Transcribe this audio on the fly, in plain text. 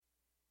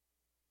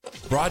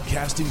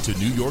Broadcasting to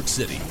New York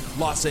City,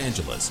 Los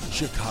Angeles,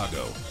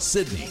 Chicago,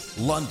 Sydney,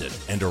 London,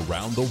 and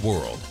around the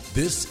world.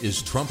 This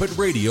is Trumpet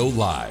Radio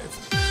Live.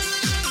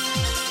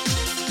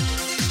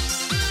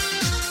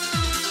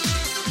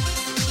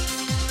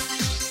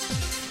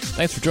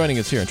 Thanks for joining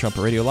us here on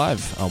Trumpet Radio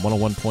Live on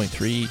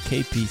 101.3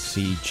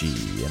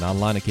 KPCG and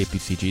online at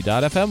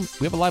kpcg.fm.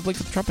 We have a live link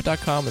at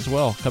thetrumpet.com as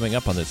well coming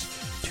up on this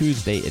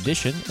Tuesday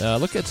edition.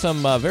 Look at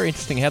some very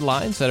interesting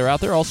headlines that are out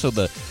there. Also,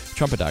 the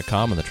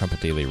Trumpet.com and the Trumpet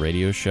Daily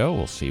Radio Show.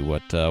 We'll see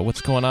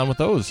what's going on with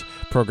those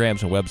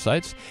programs and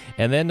websites.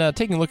 And then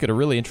taking a look at a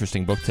really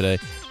interesting book today,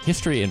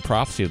 History and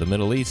Prophecy of the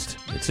Middle East.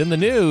 It's in the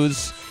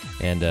news,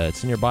 and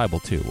it's in your Bible,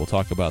 too. We'll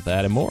talk about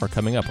that and more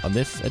coming up on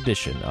this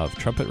edition of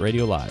Trumpet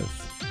Radio Live.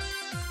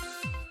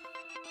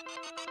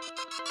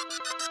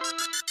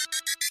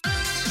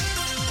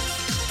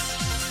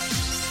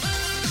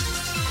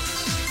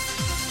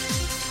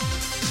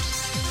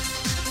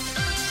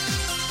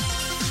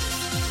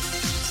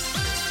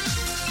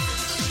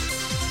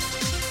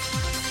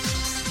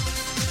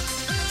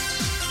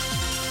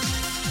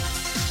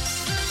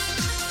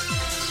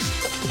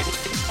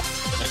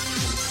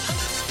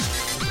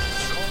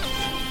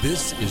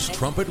 This is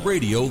Trumpet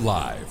Radio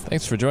Live.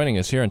 Thanks for joining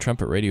us here on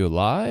Trumpet Radio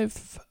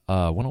Live,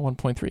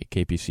 101.3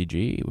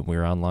 KPCG.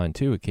 We're online,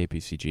 too, at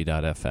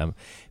kpcg.fm.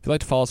 If you'd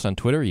like to follow us on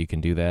Twitter, you can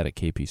do that at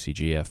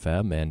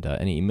kpcgfm. And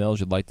any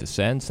emails you'd like to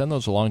send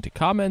those along to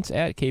comments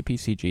at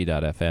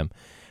kpcg.fm.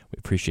 We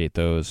appreciate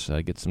those.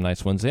 Get some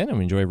nice ones in, and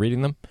we enjoy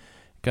reading them.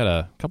 Got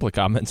a couple of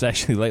comments,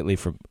 actually, lately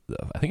from,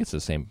 I think it's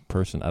the same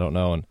person, I don't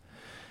know. And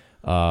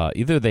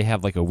either they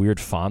have, like, a weird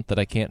font that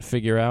I can't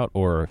figure out,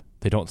 or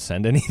they don't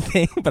send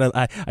anything, but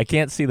I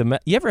can't see the...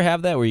 You ever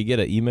have that where you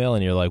get an email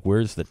and you're like,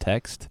 where's the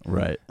text?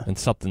 Right. And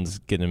something's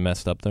getting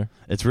messed up there?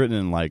 It's written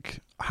in, like,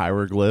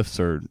 hieroglyphs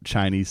or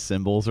Chinese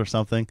symbols or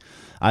something.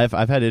 I've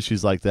had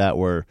issues like that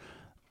where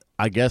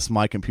I guess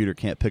my computer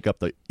can't pick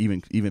up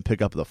even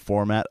pick up the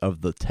format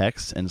of the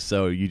text, and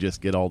so you just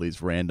get all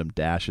these random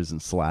dashes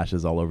and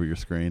slashes all over your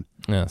screen.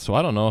 Yeah, so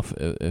I don't know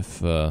if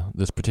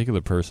this particular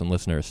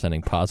listener is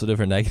sending positive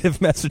or negative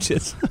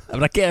messages. I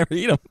mean, I can't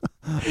read them.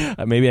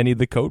 Maybe I need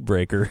the code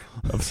breaker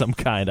of some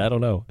kind. I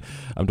don't know.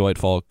 I'm Dwight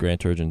Falk,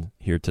 Grant Turgeon,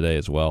 here today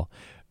as well.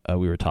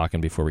 We were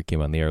talking before we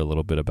came on the air a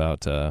little bit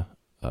about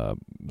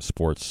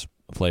sports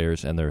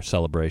players and their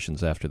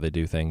celebrations after they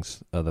do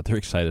things that they're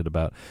excited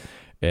about.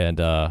 And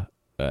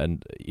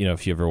you know,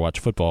 if you ever watch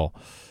football,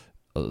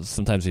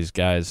 sometimes these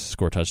guys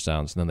score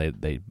touchdowns and then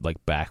they like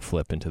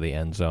backflip into the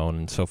end zone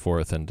and so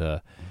forth. And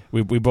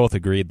we both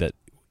agreed that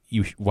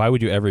why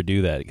would you ever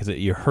do that? Because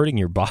you're hurting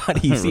your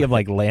body. You see them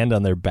like land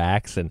on their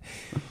backs, and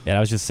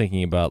I was just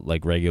thinking about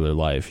like regular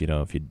life. You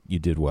know, if you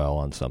did well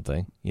on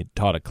something, you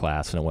taught a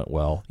class and it went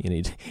well.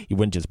 You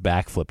wouldn't just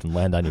backflip and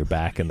land on your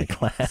back in the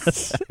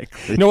class.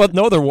 Exactly. No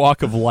other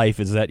walk of life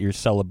is that your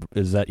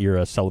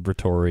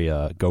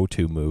celebratory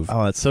go-to move.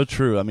 Oh, that's so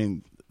true. I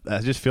mean,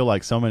 I just feel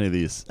like so many of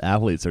these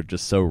athletes are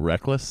just so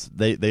reckless.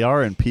 They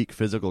are in peak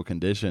physical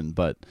condition,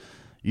 but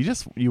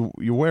you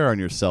wear on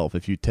yourself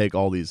if you take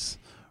all these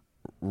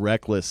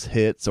reckless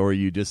hits, or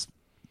you just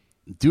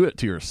do it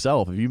to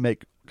yourself. If you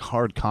make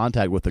hard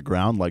contact with the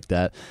ground like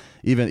that,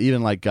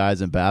 even like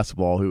guys in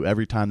basketball who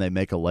every time they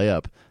make a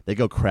layup, they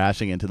go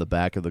crashing into the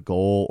back of the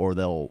goal, or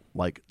they'll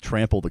like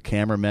trample the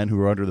cameramen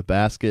who are under the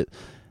basket.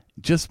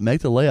 Just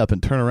make the layup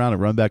and turn around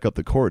and run back up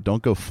the court.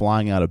 Don't go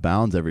flying out of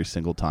bounds every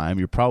single time.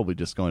 You're probably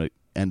just going to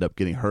end up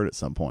getting hurt at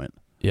some point.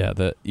 Yeah,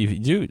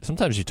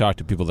 sometimes you talk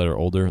to people that are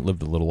older,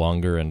 lived a little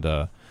longer, and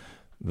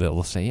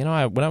they'll say,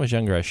 when I was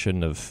younger, I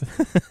shouldn't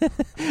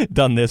have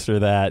done this or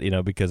that,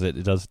 because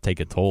it does take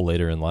a toll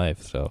later in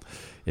life. So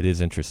it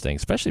is interesting,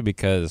 especially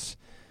because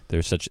they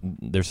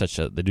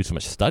do so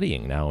much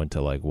studying now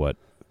into like what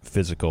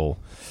physical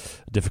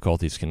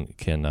difficulties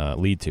can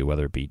lead to,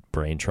 whether it be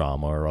brain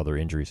trauma or other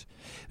injuries.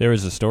 There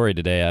was a story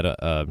today,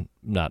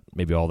 not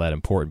maybe all that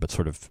important, but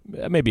sort of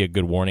maybe a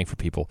good warning for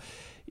people.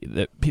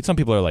 That some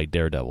people are like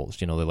daredevils.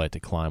 They like to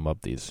climb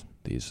up these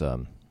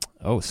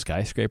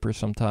skyscrapers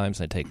sometimes.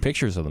 They take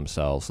pictures of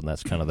themselves, and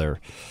that's kind of their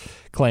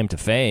claim to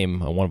fame.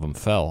 One of them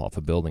fell off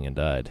a building and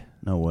died.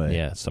 No way.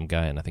 Yeah, some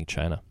guy in, I think,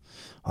 China.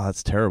 Oh,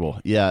 that's terrible.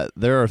 Yeah,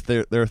 there are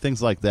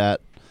things like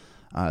that.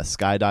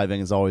 Skydiving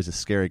is always a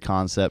scary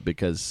concept,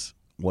 because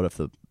what if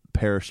the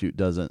parachute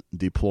doesn't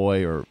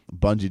deploy, or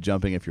bungee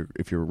jumping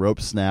if your rope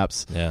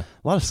snaps. Yeah.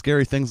 A lot of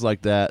scary things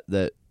like that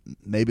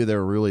maybe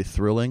they're really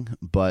thrilling,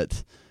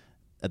 but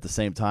at the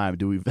same time,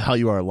 do we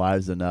value our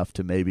lives enough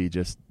to maybe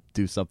just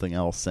do something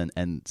else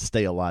and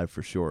stay alive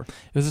for sure?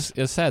 It was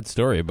a sad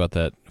story about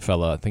that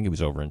fella. I think he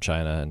was over in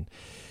China, and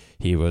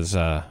he was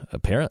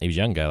apparently he was a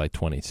young guy, like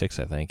 26,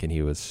 I think, and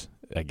he was,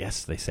 I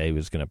guess they say he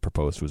was going to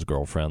propose to his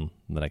girlfriend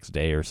the next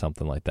day or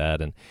something like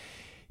that, and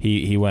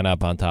he went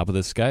up on top of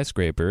this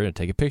skyscraper and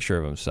take a picture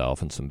of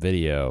himself and some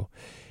video,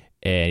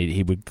 and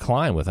he would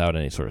climb without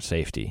any sort of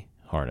safety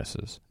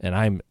harnesses. And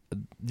I'm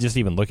just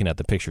even looking at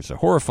the pictures, they're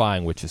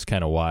horrifying, which is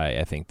kind of why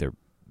I think they're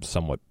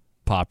somewhat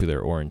popular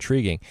or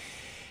intriguing.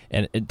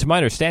 And to my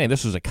understanding,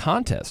 this was a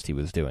contest he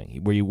was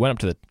doing, where you went up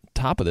to the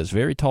top of this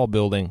very tall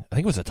building. I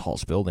think it was the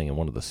tallest building in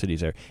one of the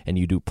cities there, and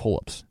you do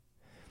pull-ups.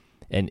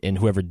 And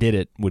whoever did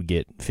it would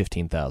get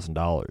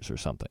 $15,000 or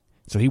something.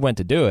 So he went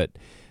to do it,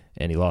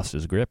 and he lost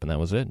his grip, and that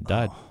was it, and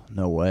died. Oh,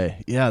 no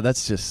way. Yeah,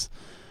 that's just...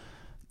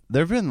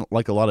 There have been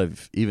like a lot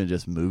of even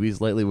just movies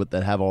lately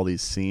that have all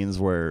these scenes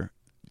where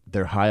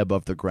they're high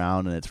above the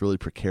ground and it's really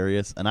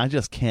precarious, and I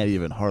just can't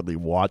even hardly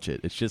watch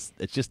it. It's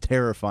just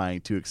terrifying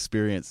to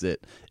experience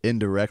it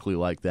indirectly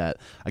like that.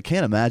 I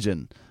can't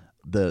imagine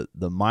the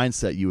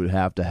mindset you would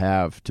have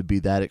to be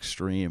that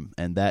extreme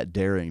and that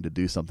daring to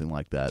do something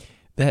like that.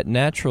 That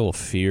natural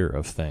fear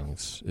of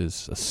things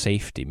is a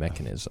safety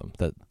mechanism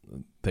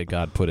that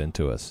God put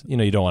into us.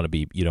 You don't want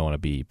to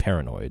be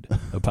paranoid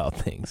about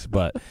things,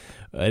 but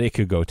it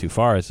could go too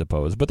far, I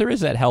suppose. But there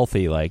is that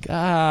healthy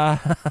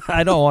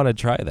I don't want to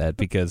try that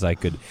because I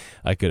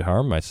could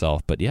harm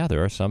myself. But yeah,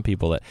 there are some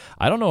people that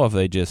I don't know if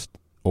they just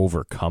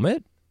overcome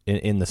it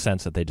in the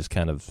sense that they just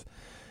kind of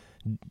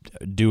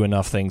do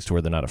enough things to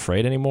where they're not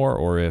afraid anymore,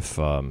 or if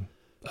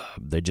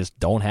they just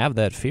don't have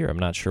that fear. I'm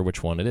not sure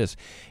which one it is.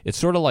 It's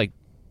sort of like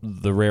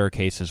the rare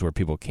cases where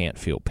people can't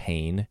feel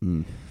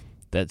pain.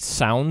 That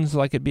sounds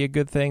like it'd be a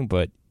good thing,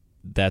 but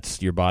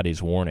that's your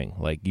body's warning.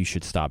 Like, you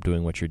should stop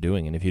doing what you're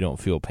doing. And if you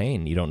don't feel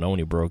pain, you don't know when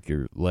you broke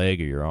your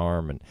leg or your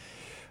arm, and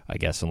I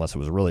guess unless it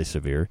was really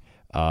severe.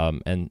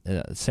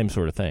 Same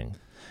sort of thing.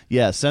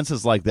 Yeah,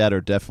 senses like that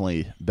are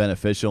definitely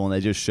beneficial, and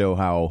they just show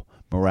how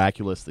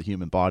miraculous the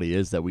human body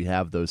is that we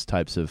have those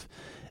types of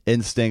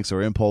instincts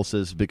or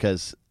impulses,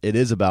 because it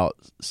is about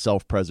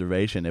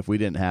self-preservation. If we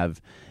didn't have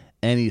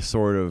any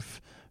sort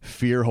of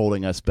fear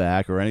holding us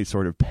back or any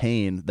sort of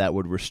pain that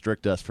would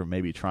restrict us from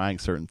maybe trying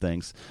certain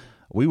things,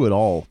 we would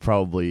all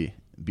probably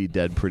be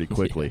dead pretty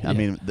quickly. Yeah. I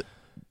mean,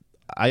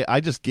 I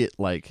just get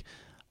like,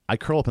 I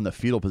curl up in the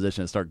fetal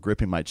position and start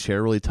gripping my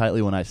chair really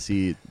tightly when I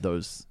see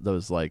those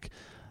like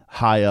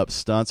high up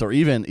stunts, or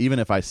even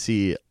if I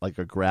see like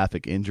a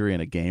graphic injury in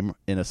a game,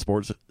 in a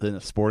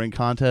sporting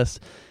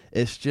contest.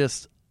 It's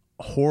just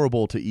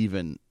horrible to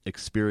even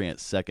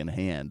experience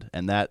secondhand,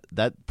 and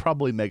that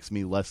probably makes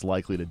me less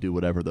likely to do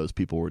whatever those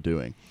people were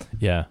doing.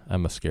 Yeah,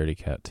 I'm a scaredy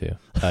cat too.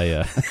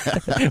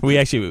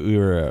 We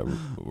were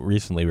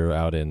recently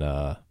out in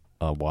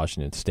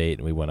Washington State,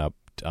 and we went up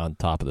on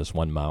top of this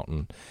one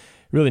mountain,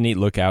 really neat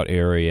lookout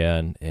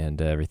area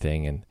and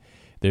everything. And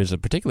there's a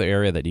particular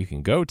area that you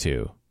can go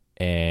to,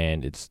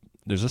 and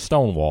there's a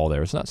stone wall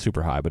there. It's not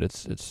super high, but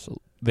it's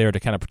there to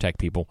kind of protect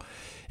people,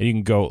 and you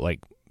can go like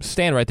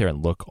stand right there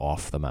and look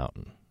off the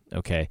mountain.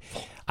 Okay,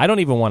 I don't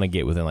even want to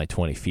get within like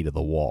 20 feet of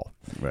the wall.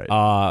 Right.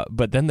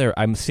 But then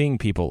I'm seeing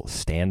people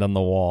stand on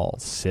the wall,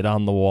 sit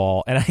on the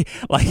wall, and I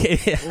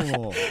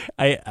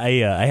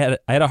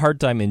had a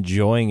hard time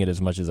enjoying it as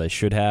much as I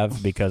should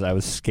have, because I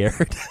was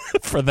scared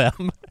for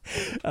them.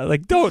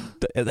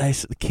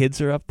 The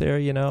kids are up there,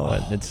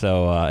 and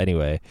so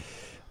anyway.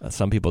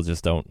 Some people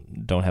just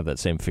don't have that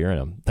same fear in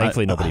them.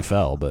 Thankfully, nobody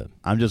fell. But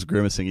I'm just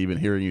grimacing even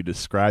hearing you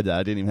describe that.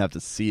 I didn't even have to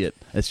see it.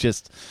 It's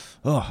just,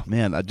 oh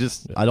man, I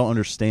don't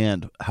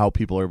understand how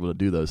people are able to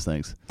do those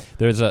things.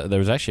 There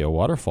was actually a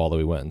waterfall that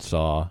we went and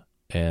saw,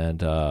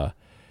 and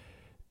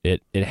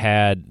it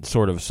had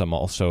sort of some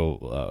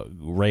also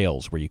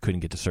rails where you couldn't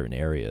get to certain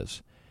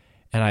areas.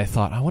 And I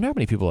thought, I wonder how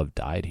many people have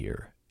died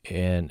here.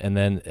 And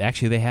then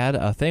actually they had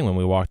a thing when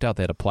we walked out.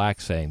 They had a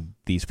plaque saying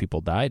these people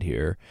died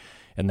here.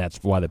 And that's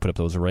why they put up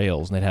those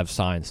rails. And they'd have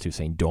signs, too,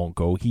 saying, don't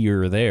go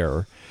here or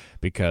there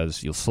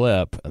because you'll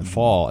slip and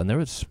fall. And there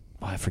was,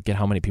 I forget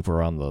how many people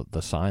were on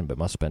the sign, but it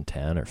must have been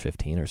 10 or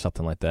 15 or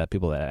something like that.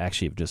 People that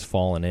actually have just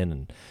fallen in,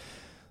 and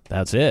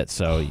that's it.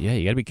 So, yeah,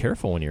 you got to be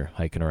careful when you're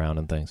hiking around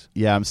and things.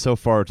 Yeah, I'm so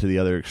far to the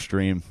other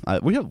extreme.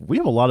 We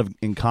have a lot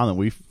in common.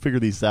 We figure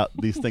these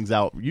things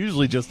out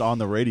usually just on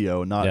the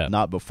radio,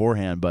 not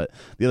beforehand. But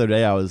the other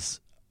day I was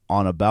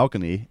on a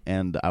balcony,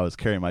 and I was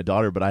carrying my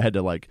daughter, but I had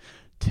to, like,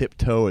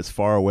 tiptoe as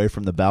far away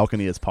from the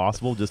balcony as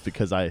possible, just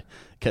because I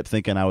kept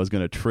thinking I was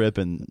going to trip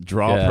and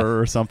drop her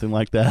or something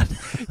like that.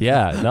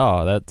 Yeah,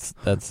 no, that's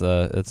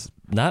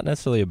not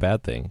necessarily a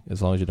bad thing,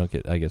 as long as you don't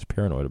get, I guess,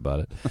 paranoid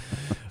about it.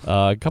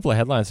 A couple of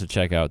headlines to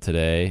check out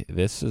today.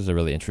 This is a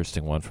really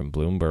interesting one from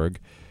Bloomberg.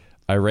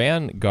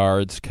 Iran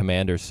Guards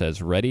commander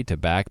says ready to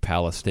back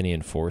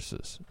Palestinian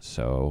forces.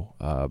 So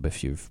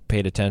if you've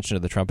paid attention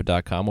to the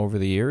Trumpet.com over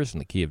the years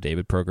and the Key of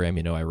David program,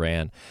 you know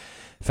Iran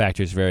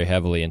factors very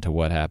heavily into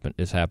what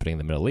is happening in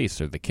the Middle East.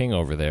 They're the king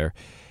over there,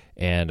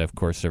 and of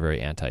course they're very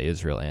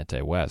anti-Israel,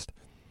 anti-West.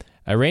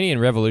 Iranian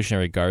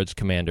Revolutionary Guards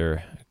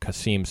commander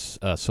Qasem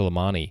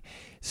Soleimani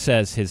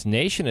says his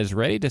nation is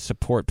ready to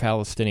support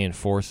Palestinian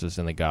forces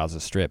in the Gaza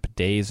Strip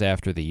days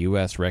after the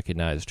U.S.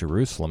 recognized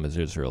Jerusalem as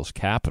Israel's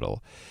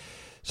capital.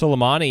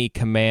 Soleimani,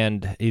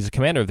 he's a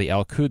commander of the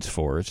Al-Quds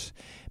Force,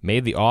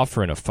 made the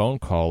offer in a phone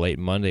call late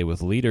Monday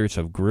with leaders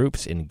of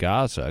groups in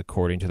Gaza,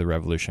 according to the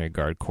Revolutionary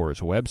Guard Corps'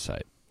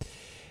 website.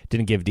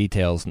 Didn't give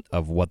details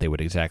of what they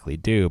would exactly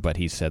do, but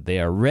he said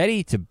they are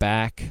ready to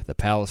back the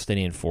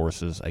Palestinian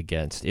forces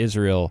against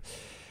Israel.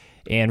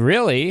 And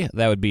really,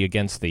 that would be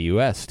against the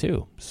U.S.,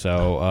 too.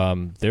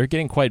 So they're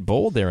getting quite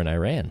bold there in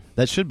Iran.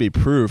 That should be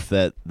proof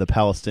that the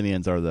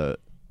Palestinians are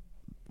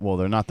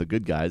they're not the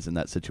good guys in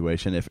that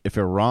situation if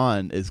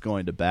Iran is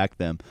going to back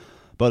them.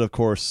 But, of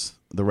course,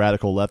 the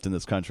radical left in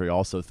this country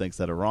also thinks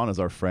that Iran is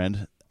our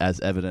friend, as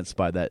evidenced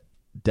by that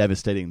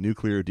devastating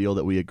nuclear deal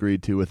that we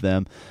agreed to with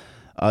them.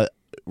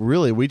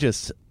 Really,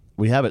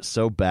 we have it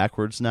so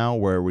backwards now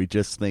where we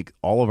just think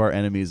all of our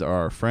enemies are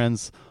our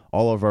friends,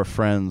 all of our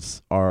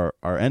friends are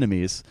our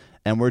enemies,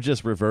 and we're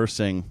just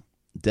reversing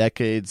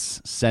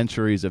decades,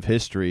 centuries of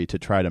history to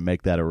try to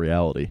make that a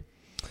reality.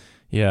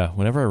 Yeah,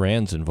 whenever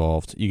Iran's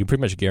involved, you can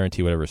pretty much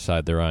guarantee whatever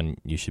side they're on,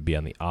 you should be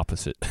on the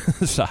opposite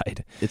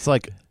side. It's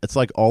like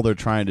all they're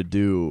trying to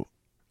do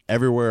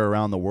everywhere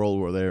around the world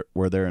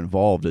where they're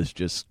involved is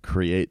just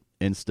create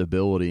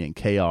instability and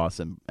chaos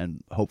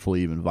and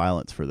hopefully even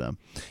violence for them.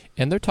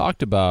 And they're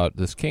talked about,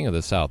 this king of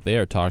the south, they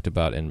are talked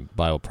about in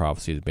Bible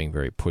prophecy as being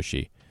very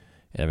pushy,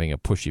 having a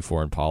pushy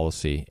foreign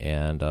policy.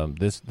 And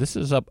this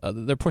is up.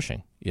 They're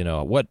pushing. You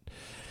know,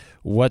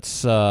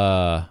 what's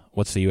the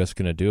U.S.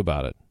 going to do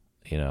about it?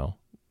 You know,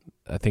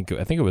 I think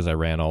it was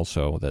Iran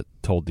also that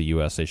told the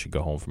U.S. they should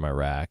go home from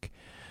Iraq,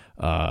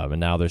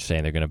 and now they're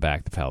saying they're going to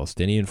back the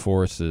Palestinian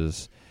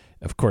forces.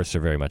 Of course,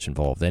 they're very much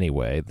involved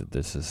anyway.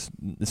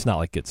 It's not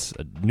like it's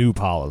a new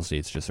policy.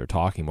 It's just they're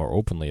talking more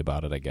openly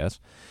about it, I guess.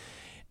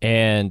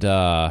 And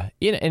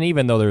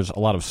even though there's a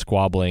lot of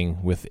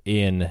squabbling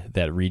within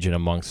that region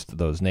amongst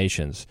those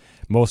nations,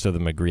 most of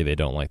them agree they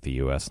don't like the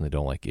U.S. and they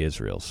don't like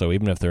Israel. So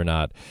even if they're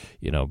not,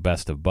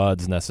 best of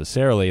buds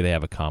necessarily, they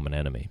have a common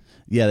enemy.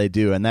 Yeah, they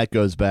do, and that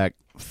goes back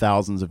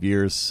thousands of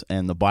years,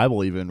 and the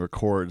Bible even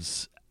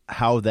records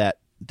how that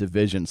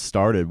division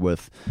started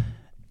with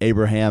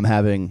Abraham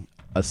having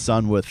a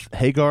son with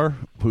Hagar,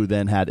 who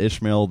then had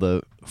Ishmael,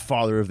 the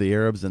father of the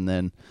Arabs, and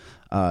then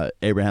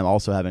Abraham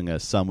also having a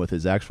son with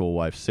his actual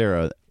wife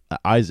Sarah,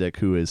 Isaac,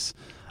 who is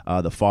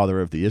the father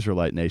of the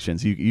Israelite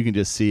nations. You can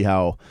just see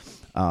how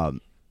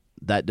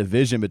that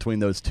division between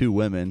those two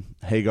women,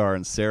 Hagar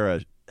and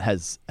Sarah,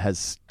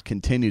 has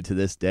continued to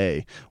this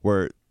day,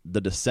 where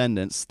the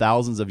descendants,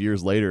 thousands of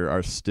years later,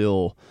 are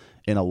still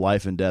in a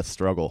life and death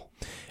struggle.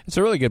 It's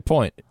a really good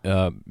point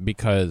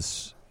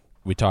because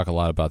we talk a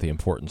lot about the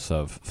importance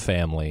of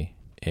family,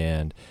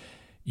 and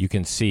you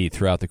can see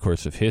throughout the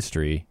course of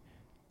history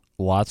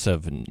lots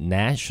of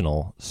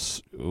national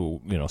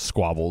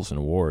squabbles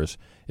and wars.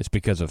 It's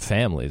because of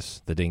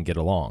families that didn't get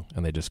along,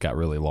 and they just got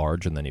really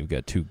large, and then you've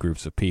got two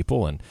groups of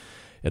people, and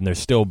they're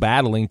still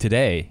battling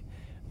today.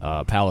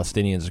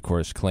 Palestinians, of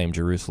course, claim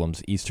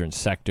Jerusalem's eastern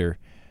sector,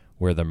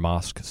 where their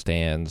mosque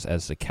stands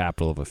as the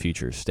capital of a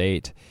future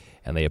state,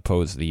 and they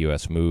oppose the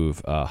U.S.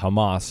 move.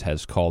 Hamas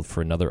has called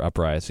for another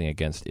uprising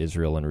against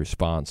Israel in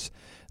response,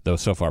 though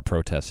so far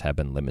protests have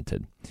been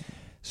limited.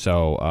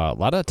 So a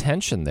lot of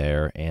tension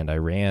there, and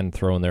Iran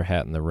throwing their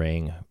hat in the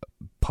ring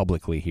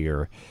publicly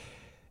here.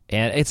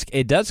 And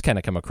it does kind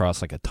of come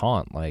across like a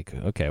taunt, like,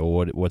 okay,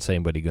 well, what's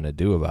anybody going to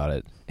do about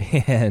it?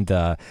 And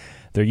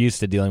they're used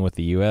to dealing with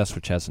the U.S.,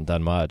 which hasn't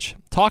done much.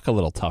 Talk a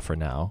little tougher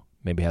now,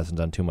 maybe hasn't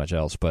done too much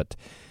else, but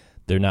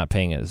they're not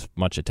paying as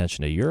much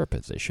attention to Europe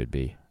as they should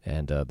be.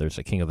 And there's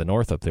a king of the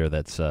north up there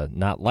that's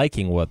not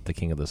liking what the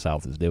king of the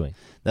south is doing.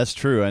 That's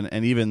true.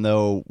 And even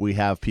though we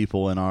have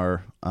people in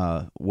our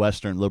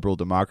Western liberal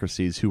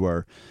democracies who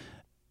are,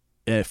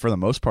 for the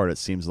most part, it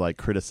seems like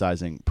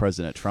criticizing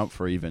President Trump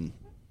for even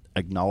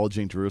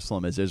acknowledging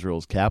Jerusalem as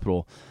Israel's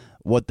capital,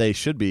 what they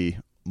should be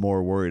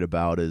more worried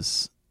about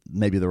is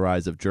maybe the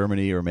rise of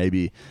Germany, or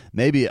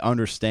maybe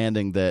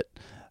understanding that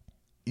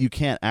you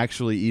can't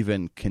actually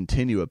even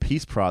continue a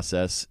peace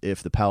process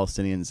if the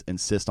Palestinians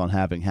insist on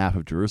having half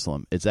of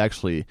Jerusalem. It's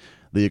actually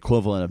the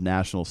equivalent of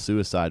national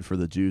suicide for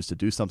the Jews to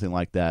do something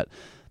like that,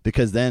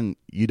 because then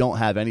you don't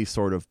have any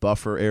sort of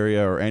buffer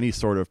area or any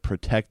sort of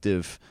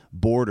protective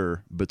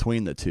border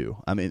between the two.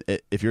 I mean,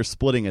 if you're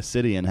splitting a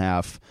city in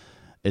half,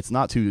 it's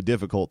not too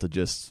difficult to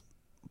just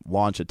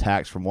launch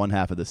attacks from one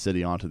half of the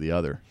city onto the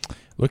other.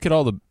 Look at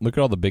all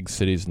the big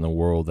cities in the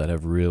world that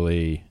have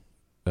really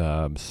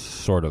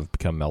sort of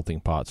become melting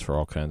pots for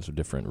all kinds of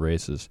different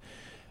races.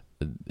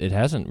 It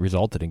hasn't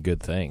resulted in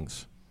good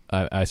things,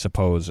 I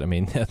suppose. I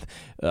mean,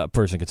 a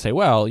person could say,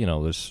 well,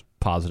 there's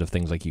positive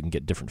things like you can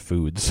get different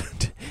foods,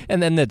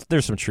 and then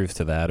there's some truth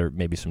to that, or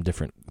maybe some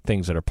different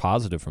things that are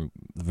positive from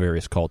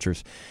various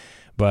cultures.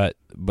 But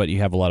you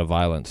have a lot of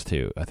violence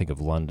too. I think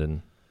of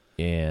London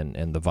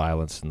and the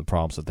violence and the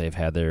problems that they've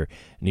had there.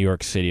 New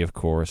York City, of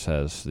course,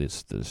 has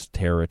this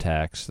terror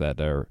attacks that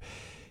are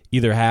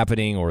either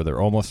happening or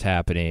they're almost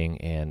happening.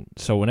 And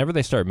so whenever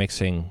they start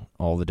mixing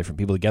all the different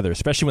people together,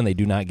 especially when they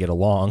do not get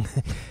along,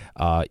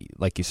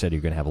 like you said,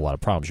 you're going to have a lot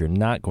of problems. You're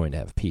not going to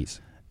have peace.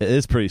 It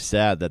is pretty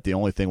sad that the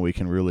only thing we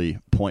can really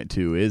point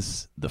to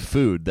is the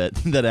food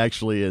that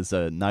actually is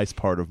a nice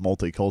part of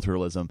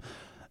multiculturalism.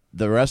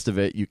 The rest of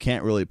it, you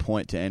can't really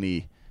point to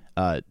any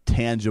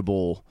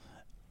tangible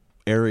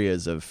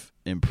areas of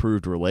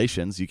improved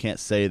relations. You can't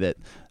say that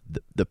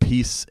the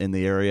peace in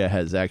the area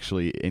has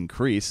actually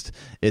increased.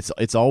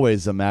 It's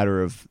always a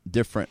matter of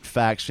different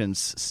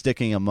factions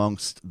sticking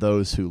amongst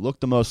those who look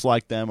the most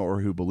like them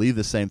or who believe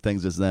the same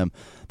things as them.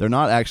 They're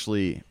not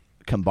actually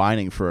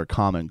combining for a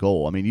common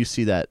goal. I mean, you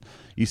see that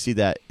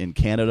in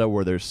Canada,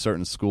 where there's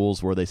certain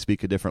schools where they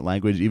speak a different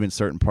language, even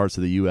certain parts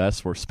of the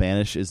U.S. where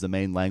Spanish is the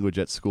main language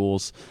at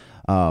schools.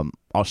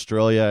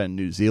 Australia and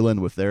New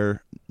Zealand with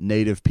their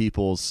native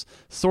peoples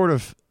sort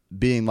of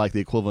being like the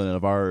equivalent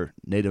of our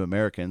Native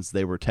Americans.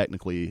 They were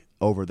technically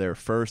over there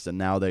first, and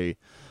now they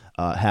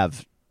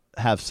have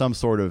some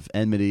sort of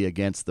enmity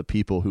against the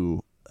people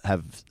who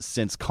have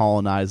since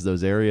colonized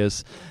those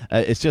areas.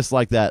 It's just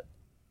like that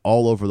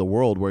all over the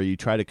world, where you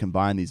try to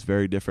combine these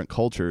very different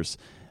cultures.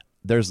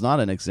 There's not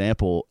an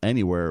example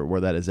anywhere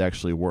where that has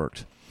actually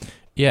worked.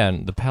 Yeah,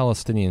 and the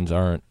Palestinians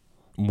aren't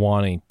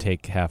wanting to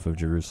take half of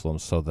Jerusalem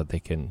so that they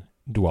can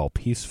dwell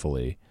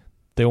peacefully.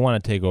 They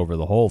want to take over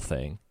the whole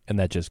thing, and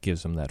that just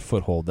gives them that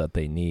foothold that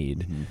they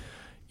need. Mm-hmm.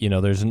 You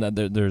know,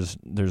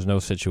 there's no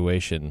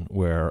situation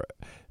where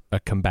a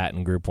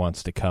combatant group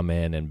wants to come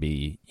in and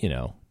be, you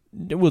know,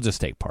 we'll just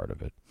take part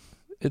of it.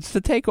 It's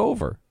to take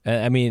over.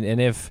 I mean, and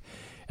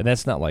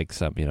that's not like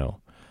some, you know,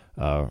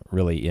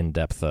 really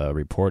in-depth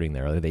reporting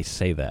there. They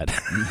say that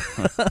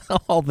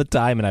all the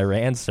time, and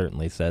Iran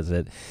certainly says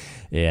it.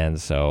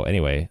 And so,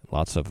 anyway,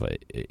 lots of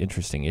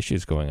interesting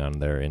issues going on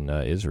there in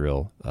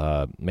Israel.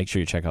 Make sure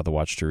you check out the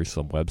Watch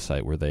Jerusalem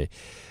website, where they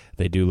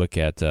do look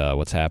at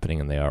what's happening,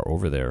 and they are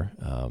over there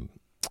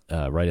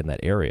right in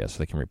that area, so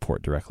they can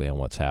report directly on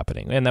what's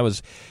happening. And that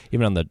was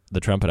even on the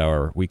Trumpet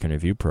Hour Week in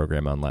Review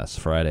program on last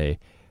Friday.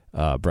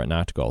 Brent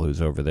Noctegal,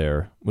 who's over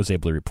there, was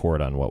able to report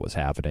on what was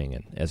happening,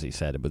 and as he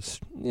said, it was,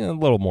 you know, a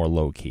little more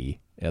low-key.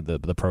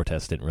 The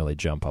protests didn't really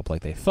jump up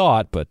like they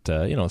thought, but,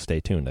 you know, stay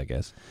tuned, I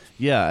guess.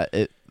 Yeah,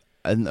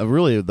 and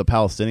really the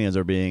Palestinians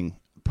are being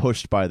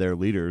pushed by their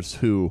leaders,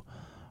 who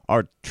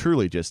are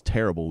truly just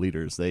terrible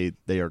leaders.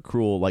 They are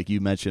cruel. Like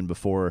you mentioned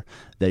before,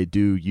 they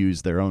do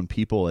use their own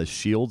people as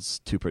shields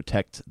to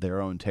protect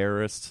their own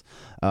terrorists.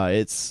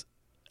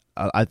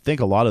 I think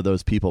a lot of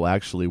those people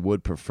actually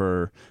would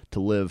prefer to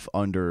live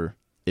under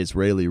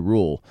Israeli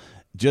rule,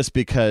 just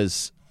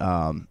because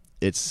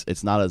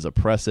it's not as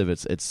oppressive.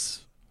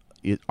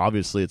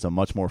 Obviously it's a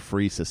much more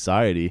free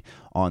society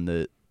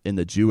in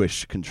the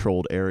Jewish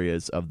controlled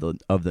areas of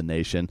the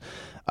nation.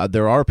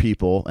 There are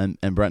people,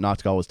 and Brent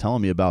Noctegal was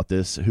telling me about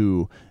this,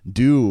 who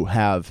do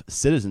have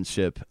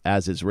citizenship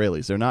as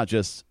Israelis.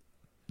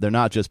 They're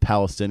not just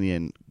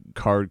Palestinian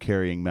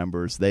card-carrying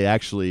members. They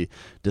actually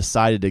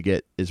decided to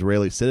get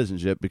Israeli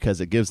citizenship because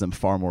it gives them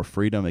far more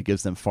freedom. It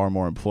gives them far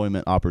more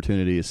employment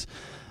opportunities.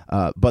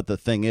 But the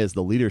thing is,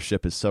 the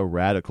leadership is so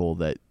radical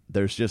that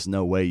there's just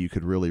no way you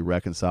could really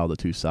reconcile the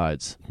two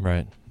sides.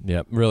 Right.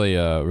 Yeah. Really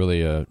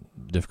a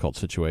difficult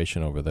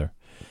situation over there,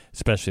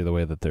 especially the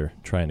way that they're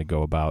trying to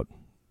go about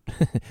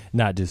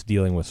not just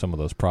dealing with some of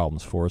those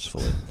problems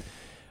forcefully.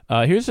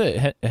 Here's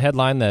a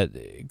headline that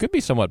could be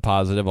somewhat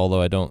positive,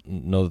 although I don't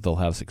know that they'll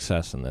have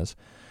success in this.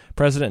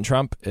 President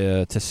Trump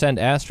to send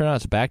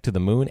astronauts back to the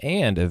moon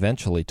and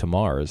eventually to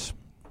Mars.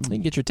 You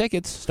can get your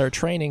tickets, start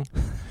training.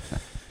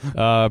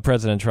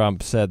 President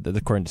Trump said, that,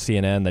 according to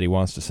CNN, that he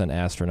wants to send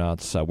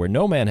astronauts where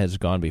no man has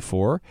gone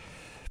before.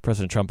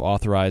 President Trump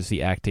authorized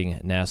the acting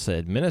NASA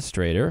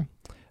administrator,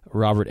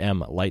 Robert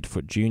M.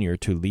 Lightfoot Jr.,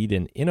 to lead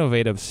an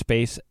innovative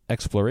space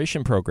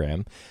exploration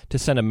program to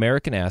send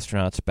American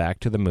astronauts back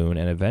to the moon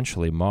and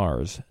eventually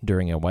Mars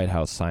during a White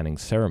House signing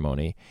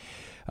ceremony.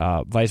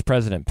 Vice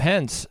President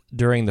Pence,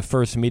 during the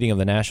first meeting of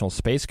the National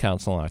Space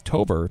Council in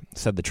October,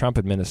 said the Trump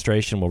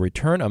administration will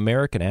return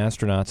American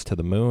astronauts to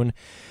the moon,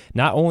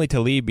 not only to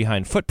leave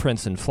behind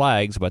footprints and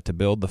flags, but to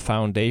build the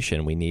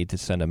foundation we need to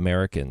send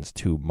Americans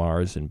to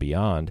Mars and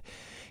beyond.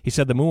 He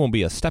said the moon will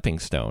be a stepping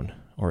stone,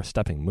 or a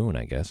stepping moon,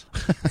 I guess,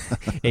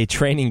 a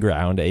training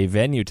ground, a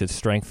venue to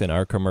strengthen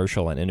our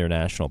commercial and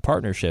international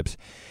partnerships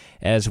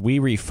as we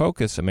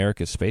refocus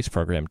America's space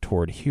program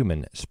toward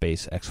human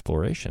space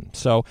exploration.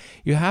 So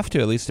you have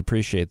to at least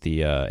appreciate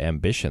the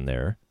ambition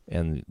there,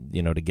 and,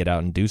 you know, to get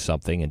out and do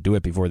something and do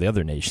it before the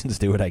other nations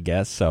do it, I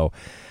guess. So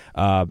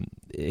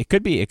it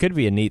could be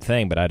a neat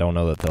thing, but I don't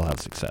know that they'll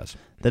have success.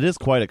 That is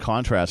quite a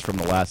contrast from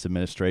the last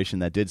administration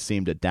that did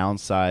seem to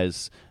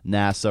downsize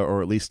NASA,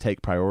 or at least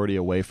take priority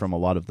away from a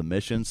lot of the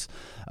missions.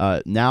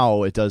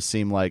 Now it does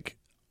seem like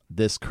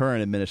this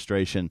current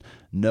administration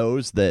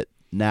knows that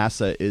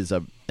NASA is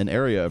an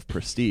area of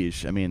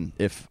prestige. I mean,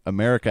 if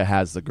America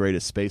has the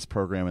greatest space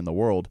program in the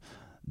world,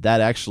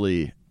 that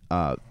actually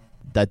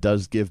that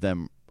does give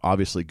them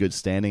obviously good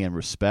standing and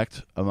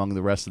respect among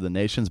the rest of the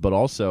nations, but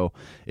also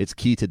it's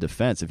key to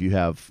defense. If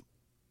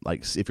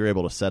you're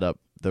able to set up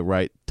the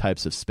right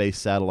types of space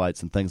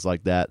satellites and things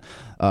like that,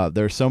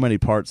 there are so many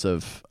parts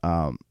of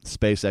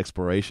space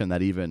exploration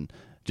that even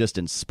just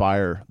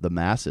inspire the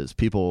masses.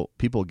 People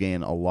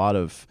gain a lot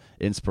of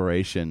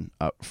inspiration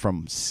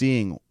from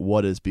seeing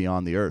what is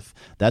beyond the earth.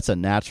 That's a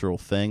natural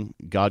thing.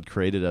 God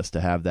created us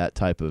to have that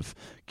type of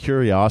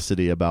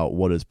curiosity about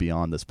what is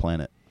beyond this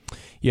planet.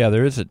 Yeah,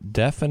 there is a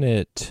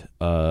definite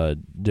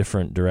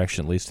different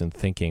direction, at least in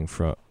thinking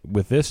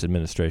with this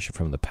administration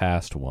from the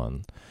past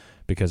one,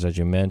 because as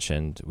you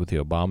mentioned, with the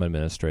Obama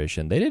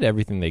administration, they did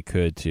everything they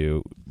could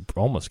to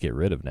almost get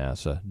rid of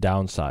NASA,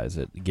 downsize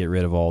it, get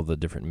rid of all the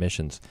different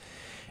missions.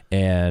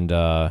 And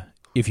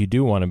if you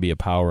do want to be a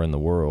power in the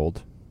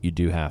world, you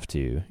do have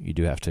to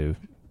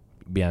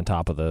be on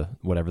top of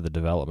whatever the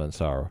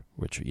developments are,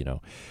 which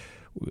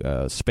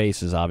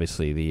space is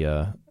obviously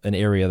an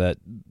area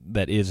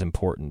that is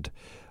important.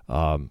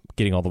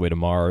 Getting all the way to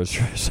Mars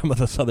or some of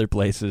those other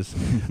places,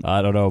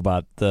 I don't know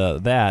about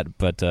that.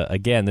 But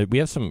again, we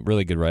have some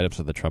really good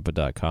write-ups at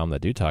thetrumpet.com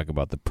that do talk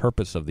about the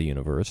purpose of the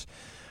universe,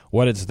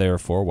 what it's there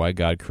for, why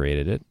God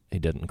created it. He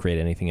didn't create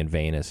anything in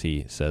vain, as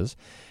he says.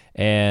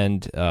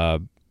 And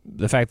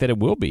the fact that it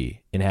will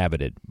be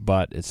inhabited,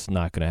 but it's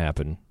not going to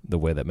happen the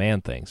way that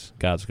man thinks.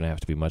 God's going to have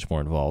to be much more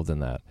involved in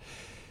that.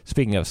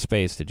 Speaking of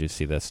space, did you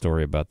see that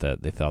story about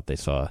that? They thought they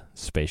saw a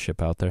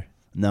spaceship out there.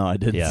 No, I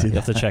didn't see that. You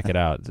have to check it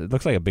out. It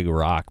looks like a big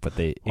rock, but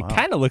it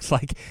kind of looks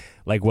like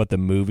what the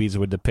movies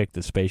would depict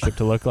the spaceship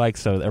to look like.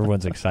 So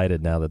everyone's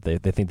excited now that they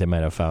think they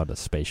might have found a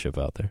spaceship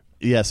out there.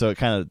 Yeah, so it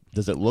kind of,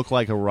 does it look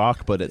like a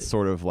rock, but it's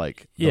sort of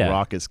like the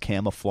rock is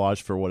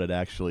camouflaged for what it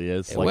actually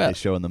is, like they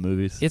show in the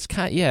movies? It's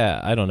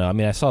I don't know. I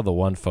mean, I saw the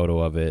one photo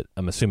of it.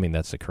 I'm assuming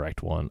that's the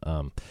correct one.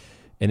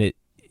 And it,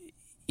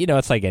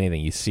 it's like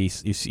anything.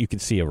 You can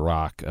see a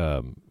rock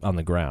on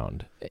the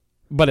ground,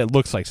 but it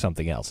looks like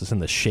something else. It's in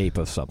the shape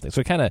of something.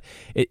 So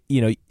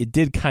it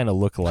did kind of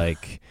look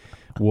like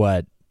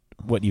what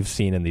you've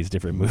seen in these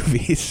different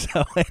movies.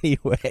 So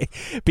anyway,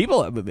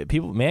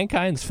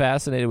 mankind's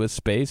fascinated with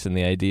space and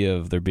the idea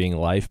of there being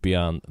life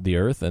beyond the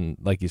Earth, and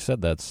like you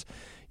said, that's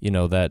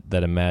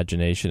that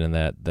imagination and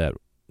that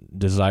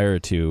desire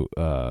to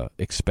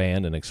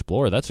expand and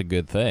explore. That's a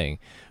good thing.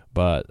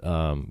 But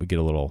we get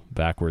a little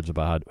backwards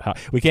about how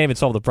we can't even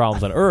solve the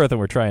problems on Earth, and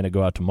we're trying to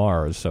go out to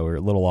Mars, so we're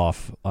a little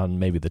off on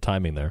maybe the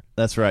timing there.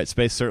 That's right.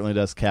 Space certainly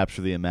does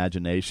capture the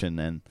imagination,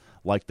 and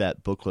like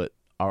that booklet,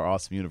 Our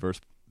Awesome Universe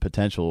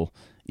Potential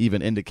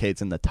even indicates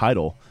in the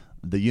title,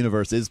 the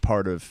universe is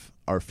part of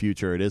our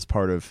future. It is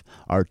part of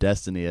our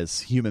destiny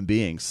as human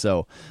beings.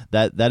 So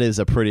that is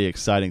a pretty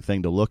exciting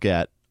thing to look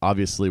at.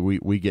 Obviously,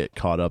 we get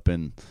caught up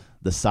in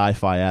the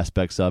sci-fi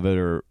aspects of it,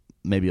 or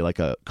maybe like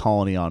a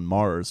colony on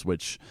Mars,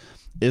 which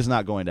is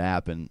not going to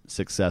happen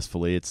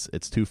successfully. It's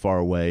too far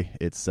away.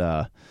 It's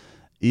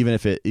even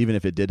if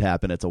it did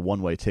happen, it's a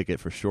one-way ticket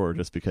for sure,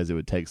 just because it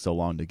would take so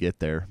long to get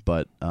there.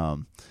 But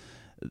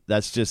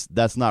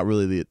that's not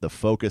really the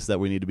focus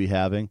that we need to be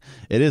having.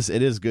 It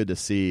is good to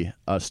see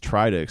us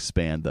try to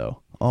expand,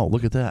 though. Oh,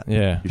 look at that!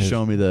 Yeah, you're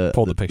showing me the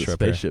picture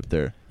spaceship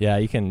there. Yeah,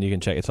 you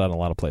can check. It's on a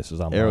lot of places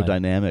online.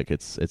 Aerodynamic.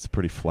 It's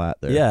pretty flat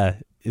there. Yeah.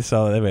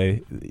 So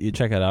anyway, you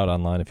check it out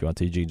online if you want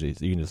to. You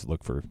can just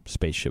look for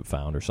spaceship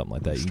found or something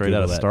like that. Straight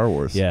out of Star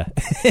Wars. Yeah,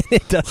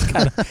 it does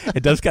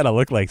kind of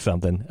look like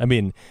something. I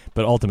mean,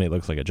 but ultimately it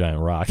looks like a giant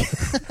rock.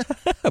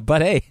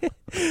 But hey,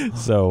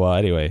 so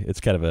anyway,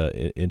 it's kind of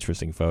a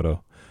interesting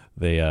photo.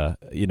 They,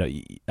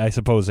 I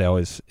suppose they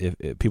always, if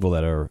people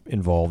that are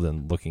involved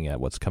in looking at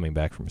what's coming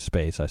back from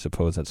space, I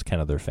suppose that's kind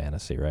of their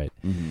fantasy, right?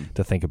 Mm-hmm.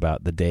 To think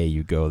about the day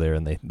you go there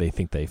and they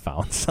think they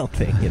found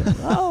something.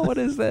 Oh, what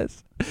is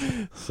this?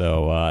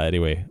 So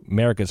anyway,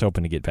 America's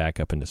hoping to get back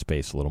up into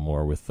space a little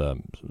more with the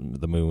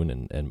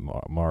moon and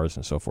Mars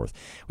and so forth.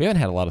 We haven't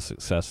had a lot of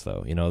success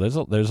though.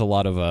 There's a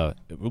lot of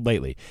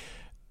lately.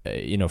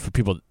 For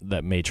people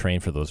that may train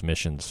for those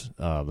missions, this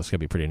going to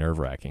be pretty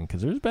nerve-wracking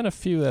because there's been a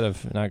few that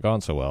have not gone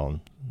so well,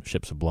 and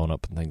ships have blown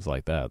up and things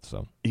like that.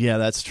 So yeah,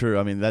 that's true.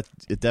 I mean,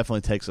 it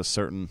definitely takes a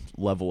certain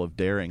level of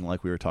daring,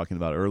 like we were talking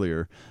about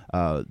earlier,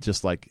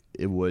 just like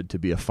it would to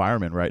be a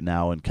fireman right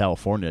now in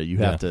California. You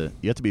have to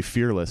be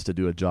fearless to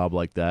do a job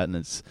like that,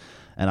 and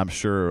I'm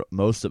sure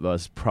most of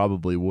us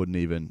probably wouldn't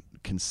even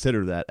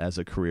consider that as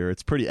a career.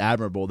 It's pretty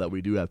admirable that we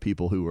do have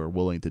people who are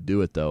willing to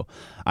do it, though.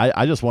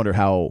 I just wonder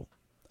how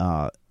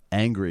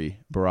angry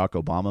Barack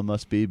Obama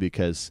must be,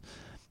 because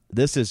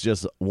this is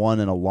just one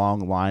in a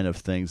long line of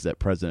things that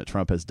President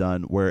Trump has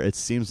done where it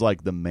seems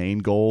like the main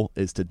goal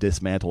is to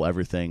dismantle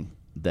everything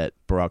that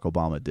Barack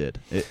Obama did.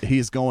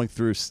 He's going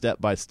through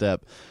step by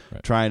step,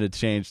 right, trying to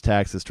change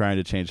taxes, trying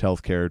to change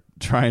healthcare,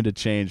 trying to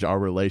change our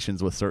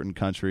relations with certain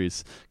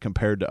countries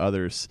compared to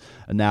others,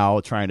 and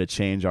now trying to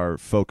change our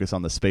focus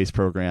on the space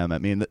program. I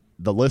mean,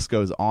 the list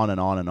goes on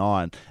and on and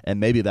on, and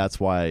maybe that's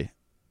why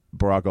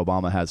Barack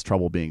Obama has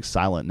trouble being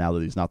silent now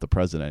that he's not the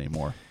president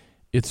anymore.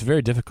 It's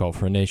very difficult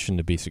for a nation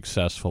to be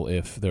successful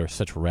if there are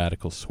such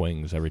radical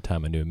swings every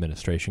time a new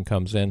administration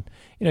comes in.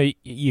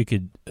 You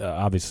could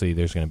obviously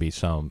there's going to be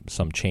some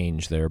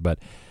change there, but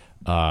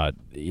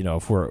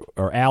if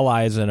our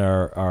allies and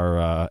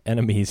our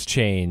enemies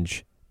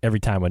change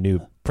every time a new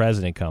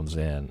president comes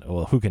in,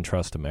 well, who can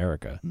trust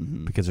America?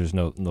 Mm-hmm. Because there's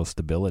no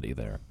stability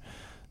there.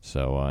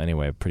 So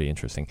anyway, pretty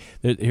interesting.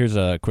 Here's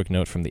a quick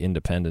note from the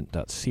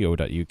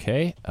independent.co.uk.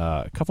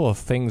 A couple of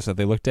things that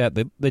they looked at.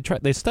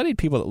 They studied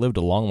people that lived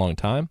a long, long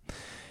time,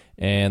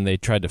 and they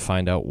tried to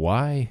find out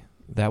why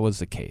that was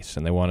the case,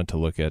 and they wanted to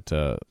look at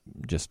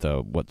just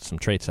what some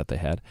traits that they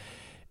had.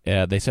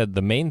 They said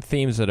the main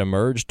themes that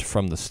emerged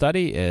from the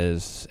study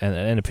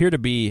and appear to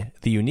be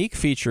the unique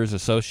features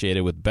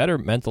associated with better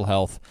mental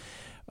health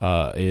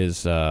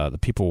is the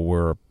people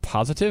were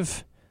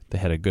positive, they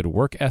had a good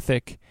work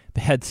ethic,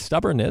 they had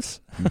stubbornness,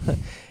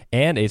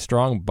 and a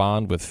strong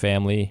bond with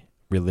family,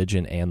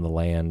 religion, and the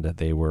land.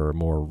 They were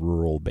more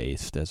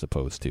rural-based as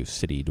opposed to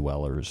city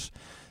dwellers.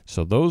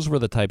 So those were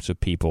the types of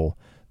people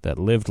that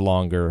lived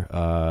longer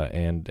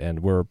and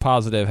were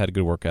positive, had a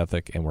good work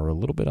ethic, and were a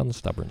little bit on the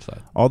stubborn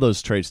side. All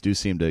those traits do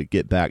seem to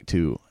get back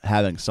to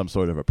having some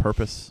sort of a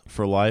purpose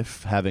for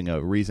life, having a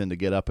reason to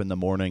get up in the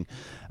morning,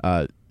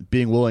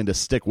 being willing to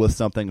stick with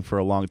something for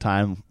a long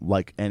time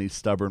like any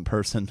stubborn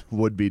person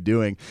would be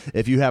doing.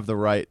 If you have the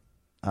right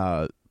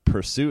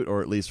pursuit,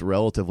 or at least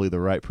relatively the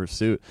right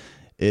pursuit,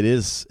 it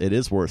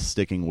is worth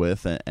sticking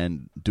with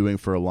and doing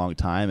for a long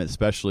time,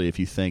 especially if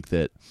you think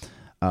that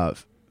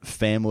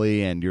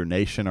family and your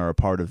nation are a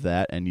part of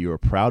that and you are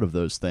proud of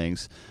those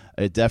things.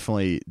 It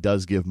definitely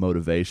does give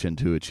motivation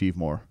to achieve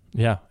more.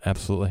 Yeah,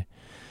 absolutely.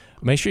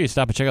 Make sure you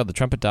stop and check out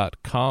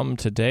thetrumpet.com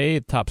today.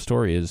 The top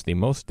story is The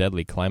Most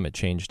Deadly Climate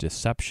Change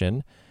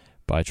Deception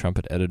by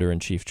Trumpet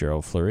Editor-in-Chief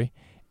Gerald Fleury.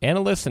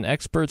 Analysts and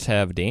experts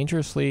have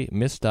dangerously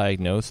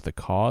misdiagnosed the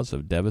cause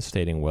of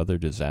devastating weather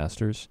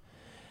disasters.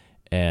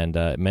 And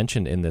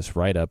mentioned in this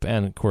write-up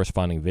and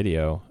corresponding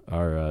video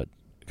are a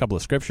couple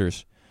of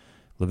scriptures.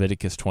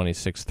 Leviticus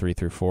 26,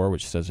 3-4,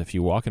 which says, "If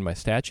you walk in my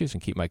statutes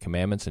and keep my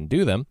commandments and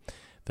do them,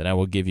 then I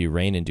will give you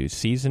rain in due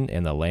season,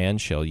 and the land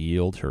shall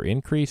yield her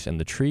increase, and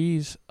the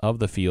trees of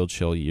the field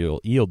shall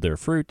yield their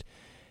fruit."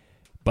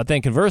 But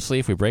then conversely,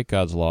 if we break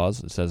God's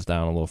laws, it says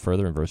down a little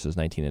further in verses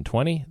 19 and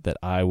 20, that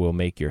I will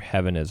make your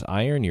heaven as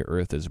iron, your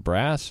earth as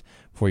brass,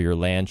 for your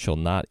land shall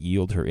not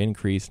yield her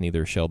increase,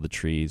 neither shall the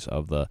trees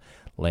of the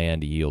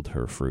land yield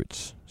her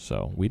fruits.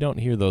 So we don't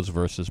hear those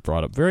verses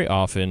brought up very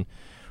often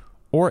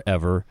or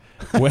ever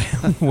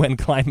when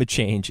climate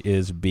change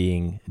is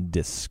being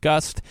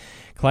discussed.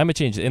 Climate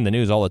change is in the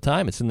news all the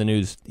time. It's in the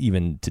news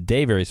even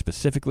today very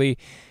specifically.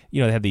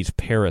 You know, they have these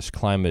Paris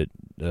climate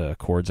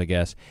accords, I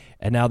guess,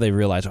 and now they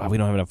realize, we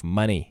don't have enough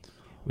money.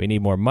 We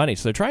need more money.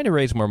 So they're trying to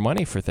raise more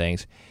money for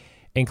things,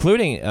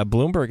 including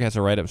Bloomberg has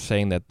a write-up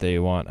saying that they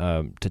want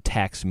to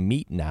tax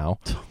meat now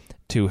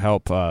to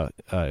help. Well,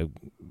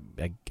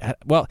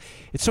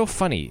 it's so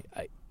funny.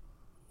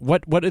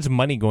 What is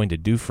money going to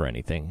do for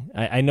anything?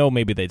 I know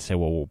maybe they'd say,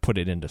 well, we'll put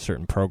it into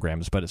certain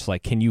programs, but it's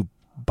like, can you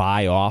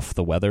buy off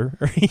the weather?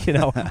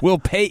 We'll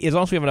pay, as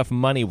long as we have enough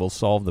money, we'll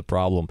solve the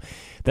problem.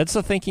 That's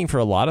the thinking for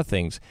a lot of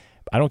things.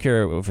 I don't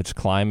care if it's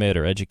climate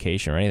or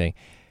education or anything.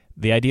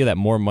 The idea that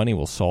more money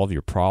will solve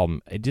your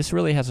problem, it just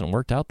really hasn't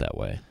worked out that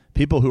way.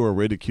 People who are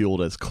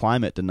ridiculed as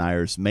climate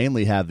deniers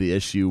mainly have the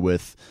issue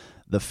with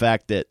the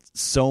fact that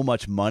so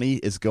much money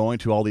is going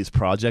to all these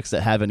projects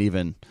that haven't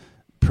even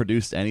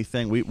produced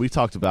anything. We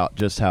talked about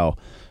just how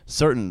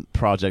certain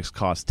projects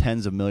cost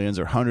tens of millions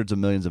or hundreds of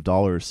millions of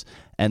dollars,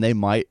 and they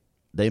might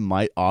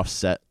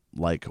offset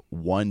like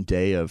one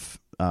day of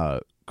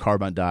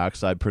carbon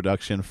dioxide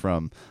production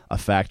from a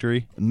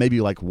factory,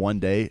 maybe like one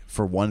day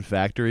for one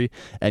factory,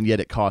 and yet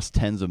it costs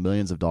tens of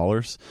millions of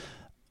dollars.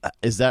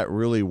 Is that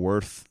really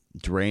worth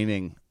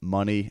draining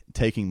money,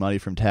 taking money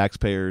from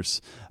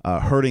taxpayers,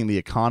 hurting the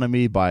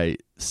economy by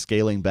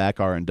scaling back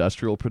our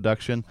industrial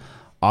production?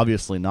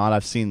 Obviously not.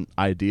 I've seen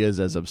ideas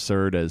as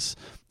absurd as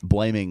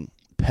blaming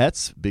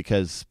pets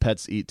because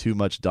pets eat too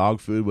much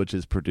dog food, which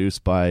is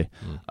produced by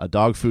a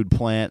dog food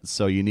plant,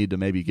 so you need to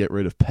maybe get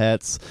rid of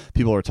pets.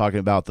 People are talking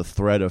about the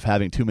threat of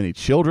having too many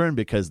children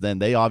because then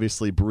they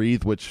obviously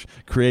breathe, which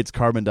creates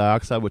carbon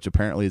dioxide, which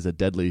apparently is a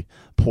deadly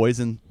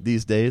poison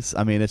these days.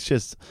 I mean, it's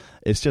just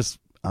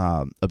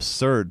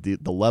absurd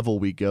the level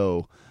we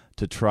go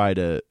to try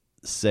to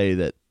say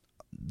that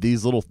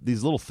these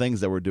little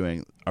things that we're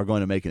doing are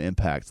going to make an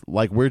impact.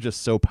 Like we're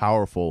just so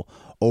powerful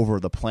over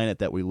the planet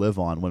that we live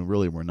on when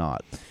really we're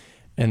not.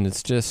 And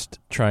it's just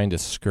trying to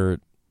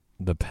skirt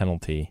the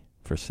penalty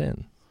for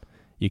sin.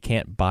 You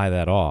can't buy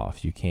that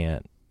off. You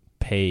can't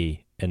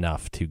pay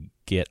enough to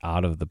get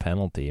out of the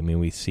penalty. I mean,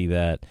 we see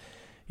that.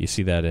 You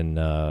see that in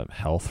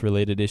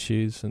health-related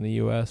issues in the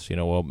U.S.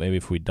 Well, maybe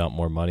if we dump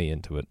more money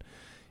into it.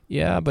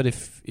 Yeah, but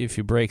if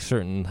you break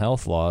certain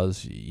health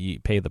laws,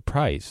 you pay the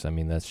price. I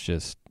mean, that's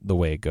just the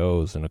way it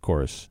goes. And, of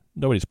course,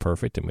 nobody's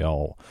perfect, and we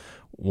all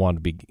want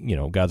to be,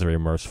 God's very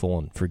merciful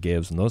and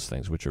forgives and those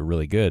things, which are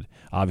really good.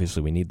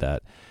 Obviously, we need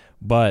that.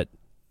 But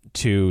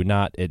to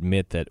not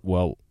admit that,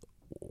 well,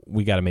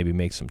 we got to maybe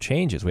make some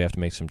changes. We have to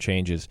make some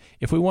changes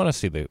if we want to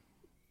see the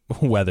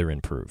weather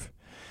improve.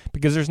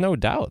 Because there's no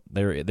doubt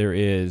there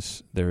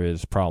is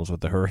problems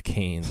with the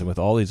hurricanes and with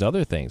all these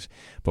other things.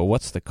 But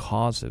what's the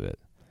cause of it?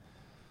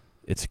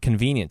 It's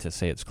convenient to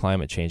say it's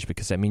climate change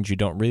because that means you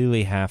don't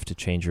really have to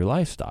change your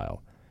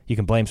lifestyle. You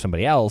can blame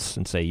somebody else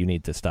and say you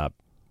need to stop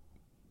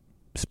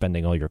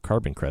spending all your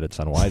carbon credits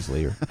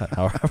unwisely or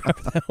however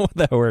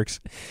that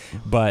works.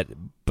 But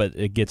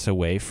it gets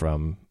away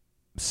from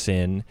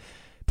sin.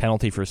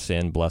 penalty for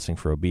sin, blessing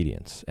for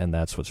obedience. And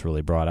that's what's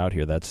really brought out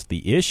here. That's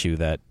the issue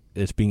that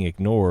is being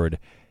ignored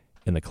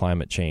in the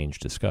climate change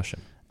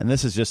discussion. And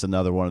this is just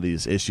another one of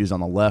these issues on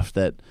the left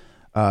that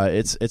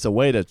it's a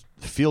way to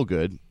feel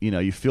good. You know,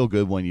 you feel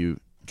good when you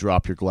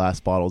drop your glass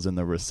bottles in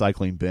the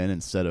recycling bin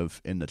instead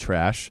of in the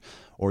trash,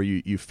 or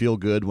you feel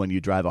good when you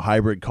drive a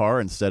hybrid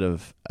car instead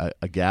of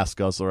a gas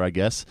guzzler, I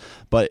guess.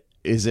 But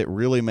is it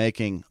really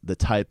making the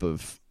type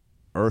of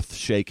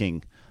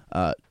earth-shaking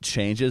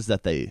changes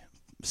that they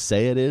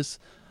say it is?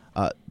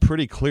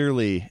 Pretty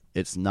clearly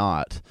it's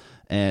not.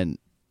 And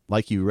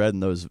like you read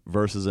in those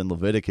verses in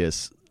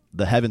Leviticus,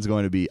 the heaven's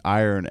going to be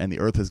iron and the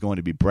earth is going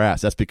to be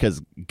brass. That's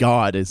because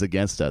God is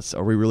against us.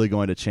 Are we really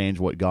going to change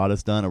what God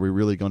has done? Are we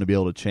really going to be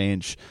able to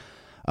change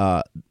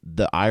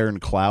the iron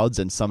clouds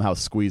and somehow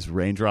squeeze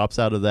raindrops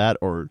out of that,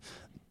 or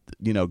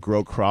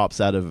grow crops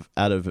out of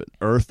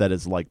earth that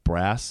is like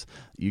brass?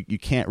 You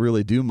can't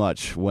really do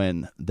much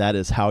when that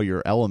is how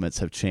your elements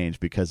have changed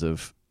because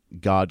of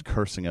God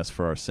cursing us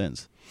for our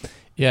sins.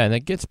 Yeah, and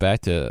it gets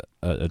back to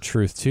a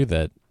truth too,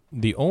 that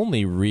the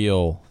only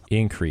real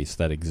increase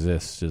that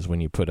exists is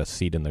when you put a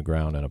seed in the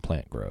ground and a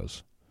plant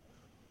grows.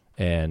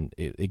 And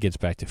it gets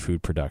back to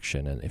food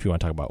production. And if you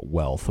want to talk about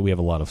wealth, we have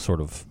a lot of sort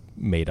of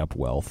made-up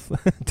wealth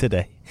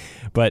today.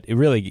 But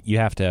you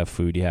have to have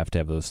food, you have to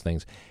have those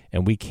things.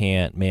 And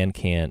man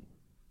can't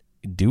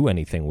do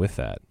anything with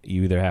that.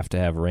 You either have to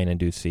have a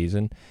rain-induced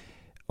season,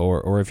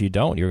 or if you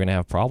don't, you're going to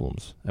have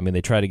problems. I mean,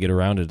 they try to get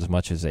around it as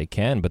much as they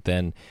can, but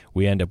then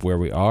we end up where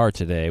we are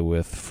today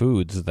with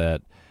foods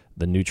that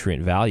the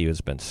nutrient value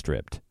has been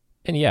stripped.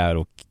 And yeah,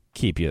 it'll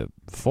keep you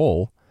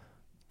full,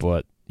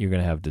 but you're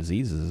going to have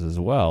diseases as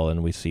well,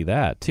 and we see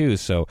that too.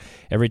 So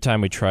every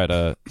time we try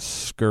to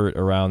skirt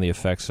around the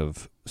effects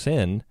of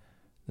sin,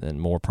 then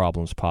more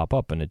problems pop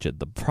up, and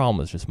the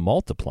problem is just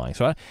multiplying.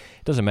 So it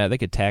doesn't matter. They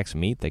could tax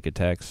meat. They could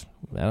tax,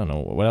 I don't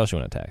know, what else you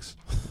want to tax?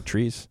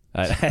 Trees?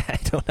 I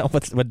don't know.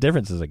 What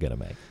difference is it going to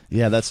make?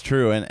 Yeah, that's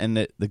true. And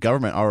the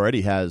government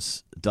already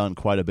has done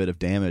quite a bit of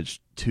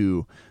damage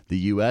to the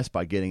U.S.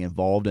 by getting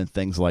involved in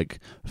things like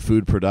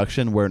food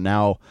production, where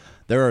now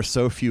there are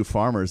so few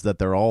farmers that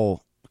they're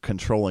all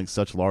controlling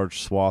such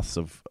large swaths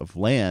of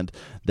land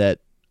that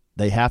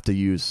they have to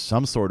use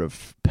some sort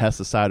of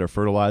pesticide or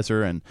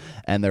fertilizer,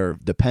 and they're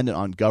dependent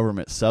on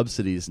government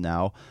subsidies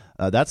now.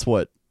 That's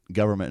what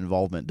government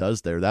involvement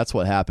does there. That's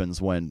what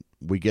happens when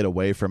we get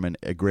away from an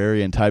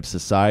agrarian-type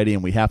society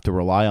and we have to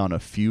rely on a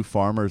few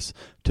farmers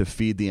to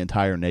feed the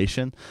entire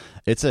nation.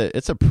 It's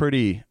a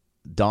pretty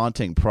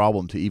daunting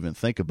problem to even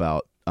think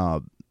about,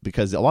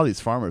 because a lot of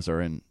these farmers are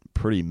in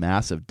pretty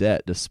massive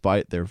debt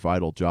despite their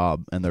vital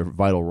job and their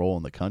vital role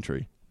in the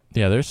country.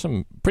 Yeah, there's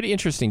some pretty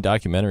interesting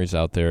documentaries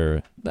out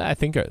there that I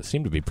think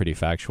seem to be pretty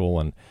factual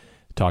and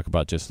talk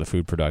about just the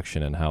food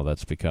production and how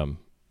that's become,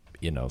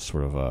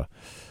 sort of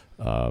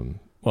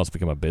it's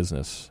become a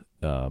business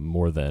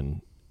more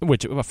than,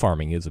 which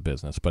farming is a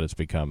business, but it's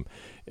become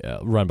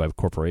run by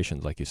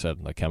corporations, like you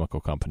said, like chemical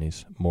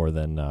companies, more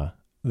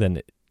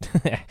than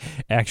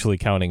actually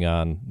counting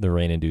on the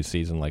rain-induced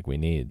season like we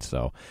need.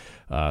 So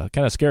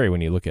kind of scary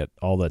when you look at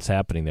all that's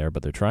happening there,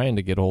 but they're trying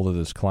to get hold of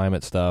this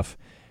climate stuff,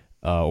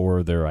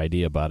 or their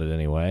idea about it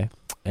anyway,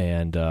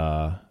 and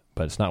but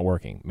it's not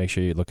working. Make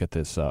sure you look at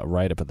this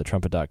write-up at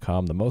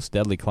thetrumpet.com, the most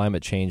deadly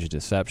climate change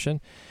deception,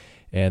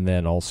 and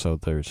then also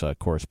there's a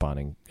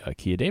corresponding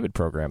Kia David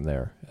program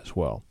there as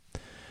well.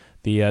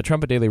 The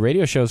Trumpet Daily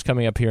Radio Show is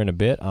coming up here in a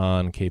bit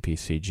on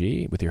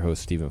KPCG with your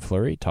host Stephen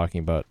Fleury,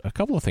 talking about a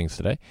couple of things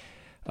today.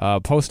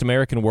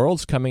 Post-American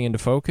world's coming into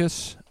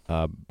focus.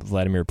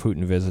 Vladimir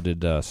Putin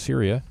visited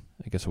Syria.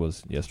 I guess it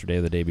was yesterday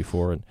or the day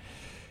before,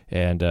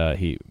 and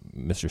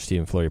Mr.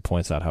 Stephen Fleury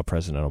points out how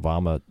President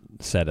Obama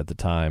said at the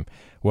time,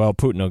 "Well,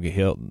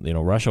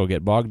 Russia will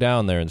get bogged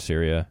down there in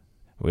Syria.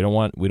 We don't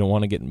want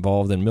to get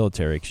involved in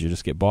military because you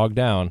just get bogged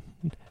down."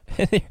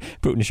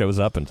 Putin shows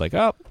up and it's like,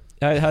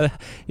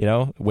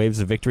 waves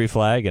the victory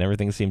flag and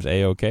everything seems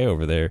A-okay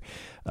over there.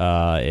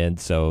 And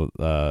so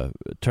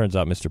it turns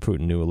out Mr.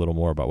 Putin knew a little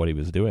more about what he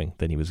was doing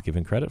than he was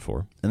given credit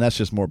for. And that's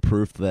just more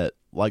proof that,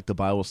 like the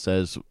Bible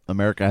says,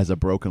 America has a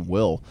broken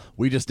will.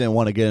 We just didn't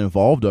want to get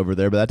involved over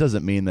there, but that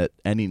doesn't mean that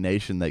any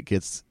nation that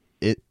gets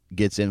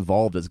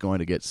involved is going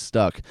to get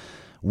stuck.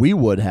 We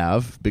would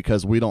have,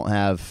 because we don't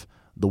have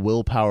the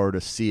willpower to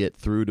see it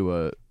through to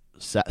a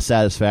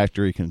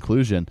satisfactory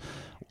conclusion.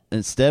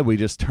 Instead, we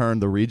just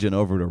turned the region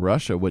over to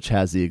Russia, which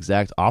has the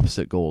exact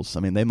opposite goals. I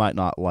mean, they might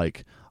not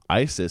like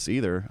ISIS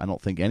either. I don't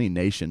think any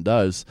nation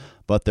does,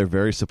 but they're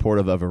very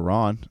supportive of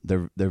Iran.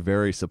 They're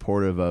very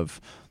supportive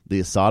of the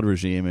Assad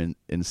regime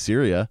in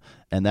Syria,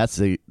 and that's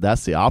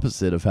the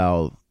opposite of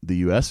how the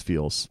U.S.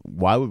 feels.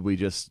 Why would we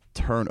just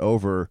turn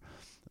over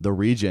the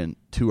region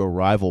to a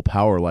rival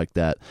power like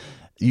that?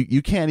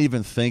 You can't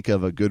even think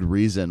of a good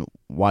reason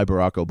why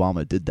Barack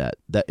Obama did that.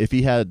 That if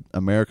he had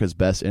America's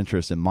best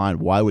interest in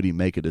mind, why would he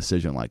make a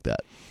decision like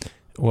that?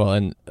 Well,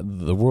 and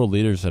the world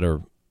leaders that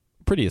are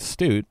pretty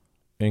astute,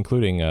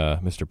 including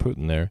Mr.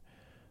 Putin there,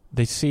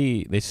 They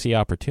see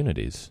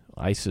opportunities.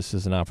 ISIS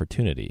is an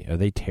opportunity. Are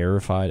they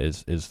terrified?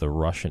 Is the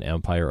Russian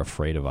Empire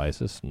afraid of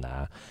ISIS?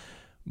 Nah.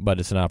 But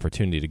it's an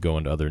opportunity to go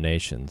into other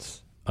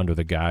nations under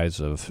the guise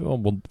of,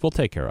 we'll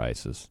take care of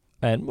ISIS.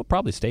 And we'll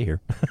probably stay here.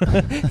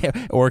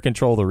 Or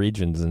control the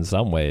regions in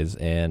some ways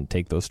and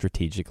take those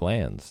strategic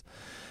lands.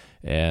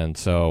 And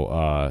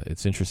so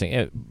it's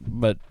interesting.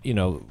 But,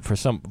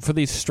 for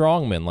these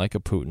strongmen like a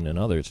Putin and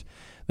others,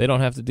 they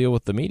don't have to deal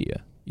with the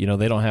media.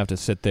 They don't have to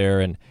sit there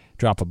and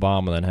drop a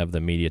bomb and then have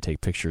the media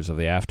take pictures of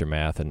the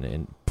aftermath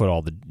and put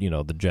all the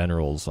the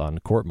generals on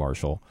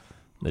court-martial.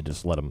 They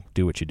just let them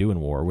do what you do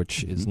in war,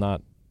 which is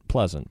not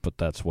pleasant, but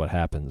that's what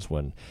happens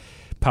when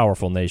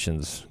powerful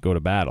nations go to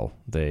battle.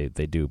 They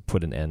do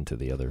put an end to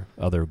the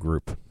other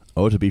group.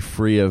 Oh, to be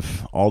free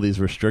of all these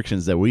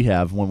restrictions that we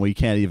have when we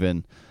can't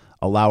even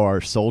allow our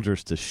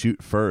soldiers to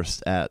shoot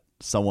first at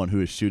someone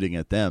who is shooting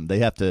at them. They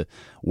have to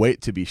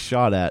wait to be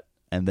shot at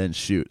and then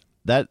shoot.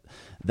 That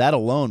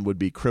alone would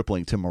be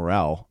crippling to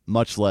morale,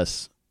 much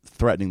less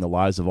threatening the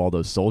lives of all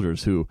those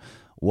soldiers who,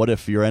 what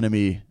if your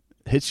enemy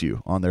hits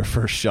you on their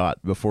first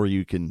shot before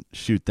you can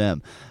shoot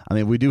them? I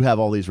mean, we do have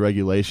all these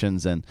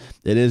regulations, and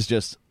it is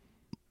just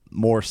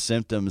more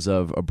symptoms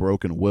of a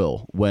broken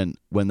will. When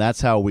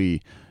that's how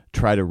we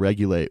try to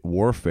regulate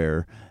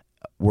warfare,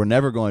 we're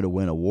never going to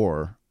win a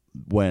war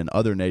when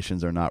other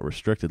nations are not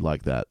restricted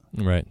like that.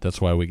 Right.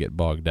 That's why we get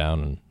bogged down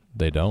and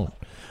they don't.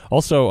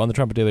 Also, on the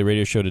Trumpet Daily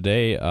Radio Show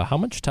today, how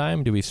much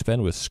time do we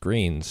spend with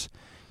screens?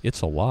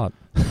 It's a lot.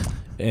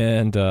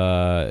 And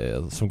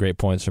some great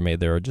points are made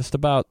there just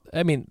about,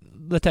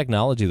 the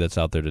technology that's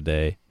out there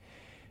today.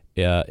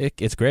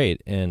 It's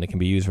great, and it can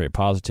be used very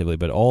positively,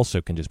 but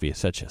also can just be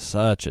such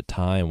a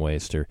time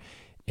waster.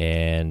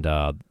 And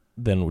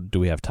then do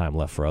we have time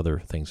left for other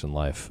things in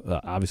life?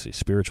 Obviously,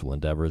 spiritual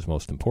endeavors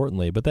most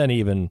importantly, but then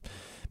even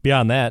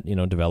beyond that,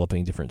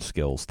 developing different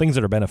skills, things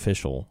that are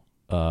beneficial,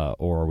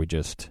 or are we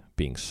just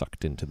being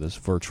sucked into this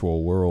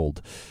virtual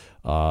world?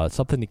 It's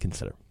something to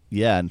consider.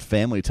 Yeah, and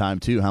family time,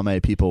 too. How many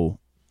people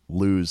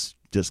lose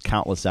just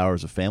countless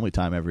hours of family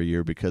time every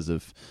year because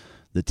of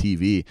the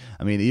TV?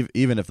 I mean,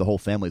 even if the whole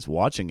family's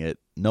watching it,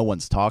 no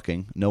one's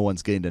talking, no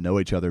one's getting to know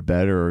each other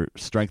better or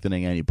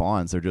strengthening any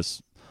bonds. They're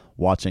just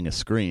watching a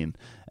screen.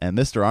 And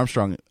Mr.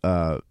 Armstrong,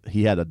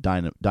 he had a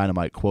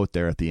dynamite quote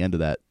there at the end of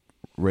that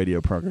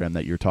radio program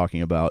that you're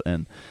talking about,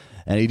 and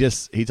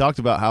he talked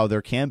about how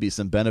there can be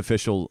some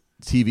beneficial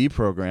TV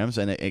programs,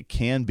 and it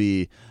can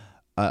be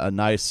a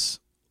nice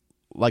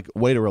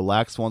way to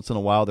relax once in a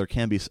while. There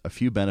can be a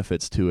few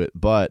benefits to it,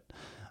 but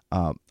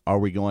are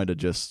we going to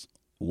just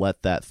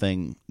let that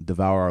thing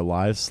devour our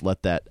lives?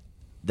 Let that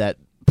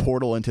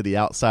portal into the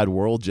outside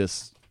world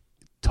just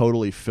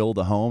totally fill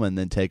the home and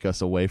then take us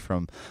away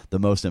from the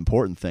most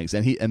important things?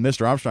 And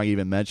Mr. Armstrong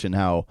even mentioned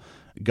how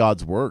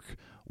God's work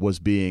was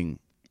being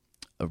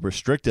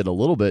restricted a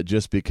little bit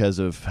just because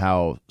of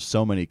how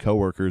so many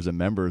coworkers and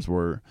members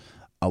were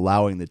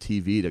allowing the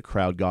TV to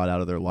crowd God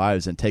out of their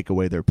lives and take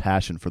away their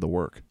passion for the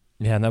work.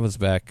 Yeah, and that was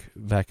back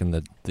in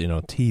the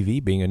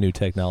TV being a new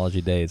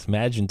technology days.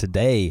 Imagine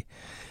today.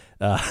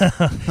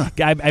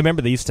 I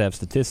remember they used to have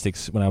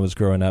statistics when I was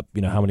growing up.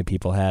 How many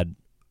people had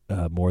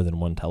more than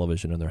one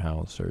television in their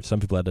house, or some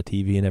people had a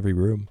TV in every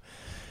room.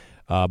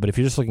 But if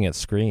you're just looking at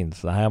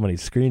screens, how many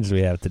screens do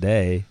we have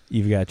today?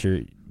 You've got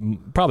your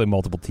probably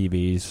multiple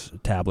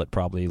TVs, tablet,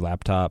 probably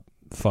laptop,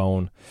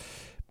 phone,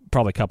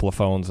 probably a couple of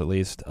phones at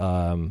least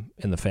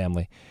in the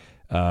family.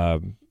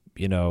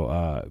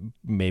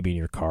 Maybe in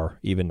your car,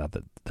 even not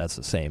that that's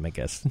the same, I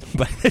guess,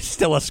 but it's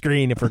still a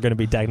screen if we're going to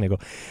be technical.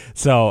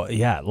 So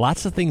yeah,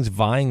 lots of things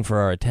vying for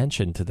our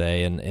attention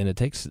today, and it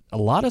takes a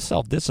lot of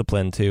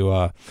self-discipline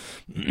to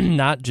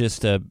not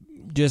just have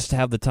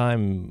the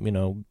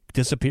time,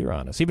 disappear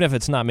on us, even if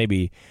it's not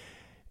maybe,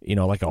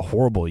 like a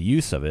horrible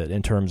use of it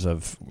in terms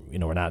of,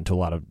 we're not into a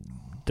lot of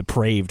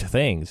depraved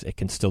things. It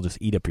can still just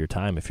eat up your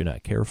time if you're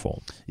not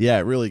careful. Yeah,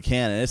 it really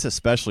can, and it's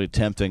especially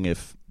tempting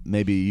if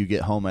maybe you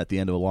get home at the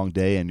end of a long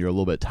day and you're a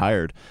little bit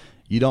tired.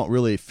 You don't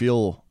really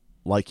feel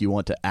like you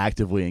want to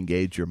actively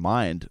engage your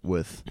mind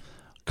with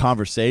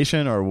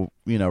conversation or,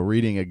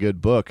 reading a good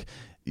book.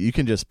 You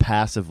can just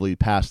passively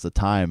pass the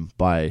time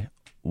by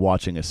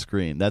watching a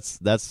screen.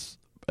 That's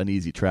an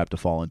easy trap to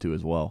fall into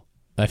as well.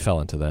 I fell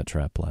into that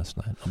trap last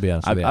night. I'll be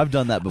honest with you. I've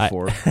done that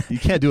before. You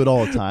can't do it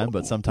all the time,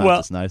 but sometimes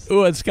it's nice.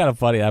 Well, it's kind of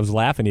funny. I was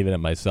laughing even at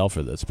myself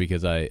for this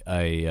because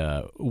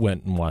I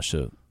went and watched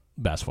a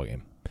basketball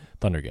game,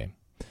 Thunder game.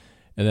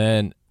 And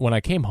then when I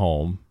came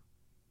home,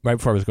 right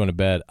before I was going to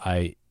bed,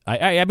 I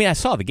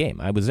saw the game.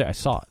 I was there. I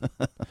saw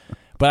it.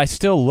 But I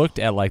still looked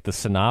at the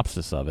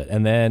synopsis of it,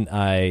 and then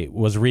I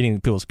was reading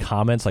people's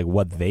comments,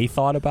 what they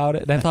thought about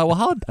it, and I thought,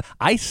 well,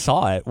 I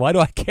saw it. Why do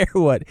I care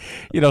what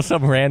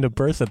some random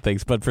person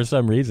thinks? But for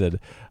some reason,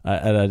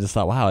 and I just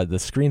thought, wow, the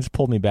screens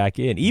pulled me back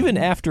in. Even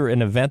after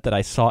an event that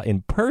I saw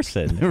in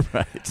person,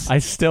 right. I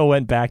still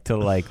went back to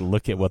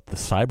look at what the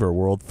cyber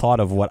world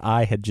thought of what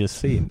I had just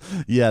seen.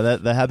 Yeah,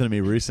 that happened to me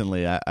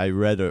recently. I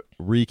read a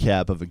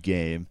recap of a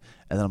game.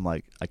 And then I'm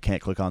like, I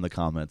can't click on the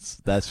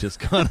comments. That's just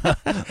gonna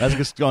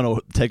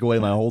take away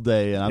my whole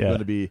day, and I'm going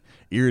to be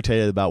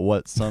irritated about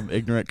what some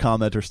ignorant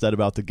commenter said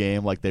about the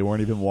game, like they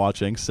weren't even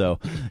watching. So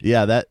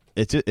yeah, that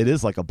it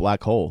is like a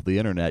black hole. The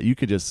internet, you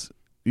could just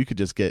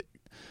get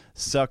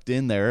sucked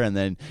in there, and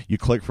then you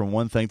click from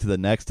one thing to the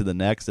next,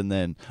 and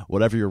then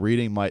whatever you're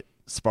reading might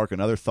spark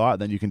another thought.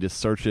 Then you can just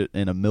search it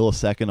in a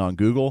millisecond on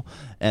Google,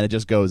 and it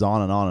just goes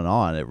on and on and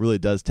on. It really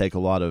does take a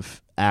lot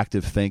of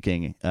active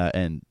thinking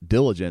and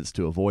diligence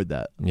to avoid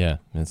that. Yeah,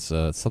 it's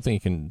something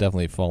you can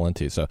definitely fall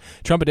into. So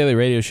Trumpet Daily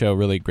Radio Show,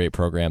 really great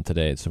program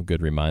today. Some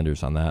good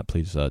reminders on that.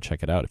 Please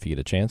check it out if you get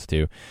a chance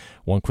to.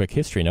 One quick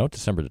history note,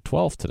 December the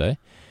 12th today,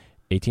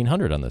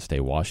 1800 on this day,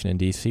 Washington,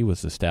 D.C.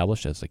 was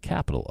established as the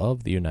capital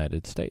of the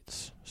United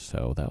States.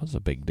 So that was a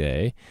big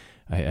day.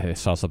 I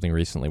saw something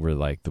recently where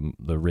like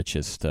the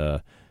richest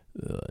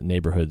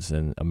neighborhoods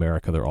in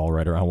America, they're all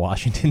right around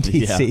Washington,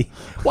 D.C. Yeah.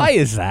 Why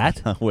is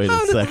that? Wait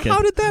a second.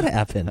 How did that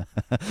happen?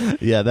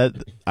 Yeah,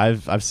 that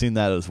I've seen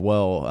that as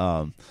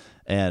well,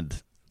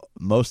 and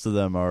most of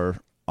them are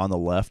on the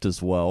left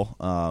as well.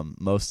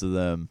 Most of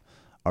them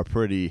are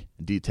pretty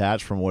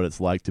detached from what it's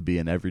like to be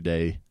an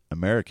everyday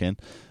American.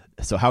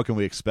 So how can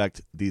we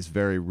expect these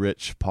very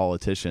rich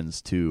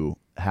politicians to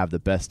have the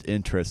best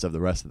interests of the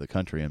rest of the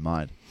country in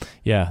mind?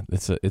 Yeah,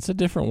 it's a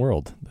different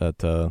world that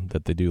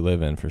they do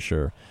live in, for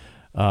sure.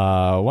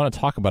 I want to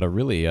talk about a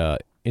really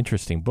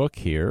interesting book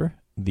here,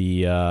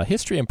 The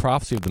History and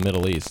Prophecy of the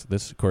Middle East.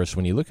 This, of course,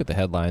 when you look at the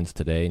headlines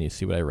today and you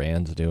see what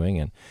Iran's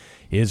doing and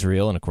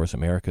Israel, and of course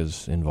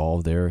America's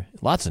involved there,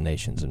 lots of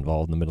nations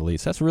involved in the Middle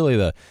East. That's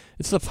really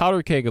it's the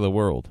powder keg of the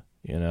world.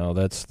 You know,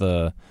 that's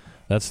the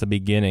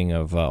beginning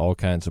of all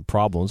kinds of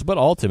problems, but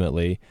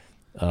ultimately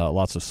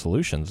lots of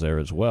solutions there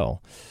as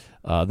well.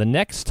 The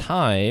next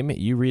time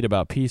you read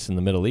about peace in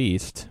the Middle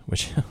East,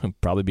 which will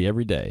probably be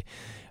every day,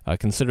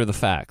 consider the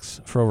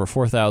facts. For over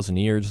 4,000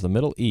 years, the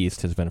Middle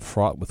East has been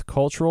fraught with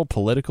cultural,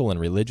 political, and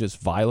religious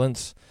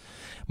violence.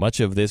 Much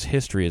of this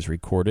history is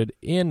recorded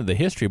in the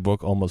history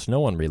book almost no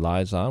one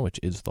relies on, which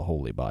is the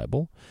Holy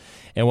Bible.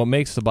 And what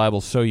makes the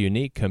Bible so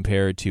unique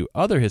compared to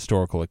other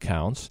historical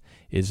accounts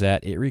is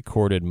that it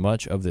recorded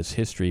much of this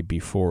history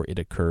before it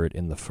occurred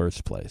in the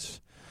first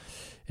place.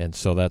 And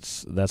so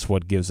that's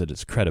what gives it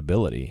its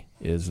credibility,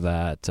 is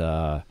that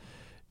for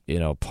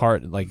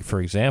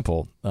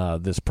example,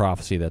 this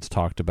prophecy that's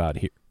talked about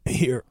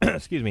here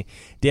excuse me,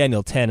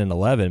 Daniel 10 and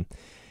 11,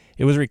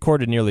 it was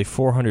recorded nearly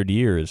 400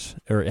 years,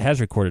 or it has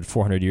recorded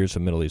 400 years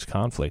of Middle East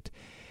conflict.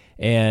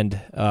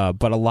 And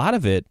but a lot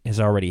of it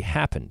has already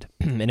happened,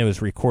 and it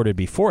was recorded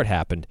before it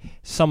happened.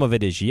 Some of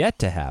it is yet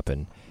to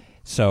happen,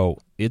 so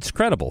it's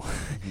credible.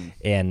 Mm-hmm.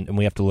 And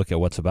we have to look at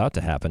what's about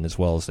to happen as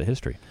well as the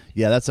history.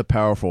 Yeah, that's a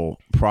powerful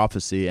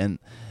prophecy, and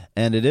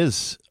it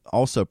is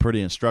also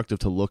pretty instructive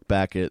to look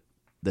back at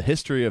the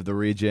history of the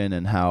region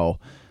and how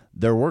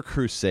there were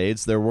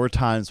crusades. There were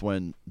times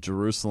when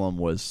Jerusalem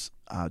was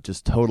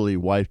just totally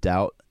wiped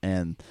out,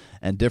 and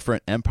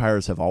different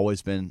empires have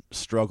always been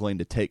struggling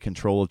to take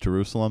control of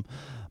Jerusalem.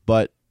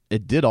 But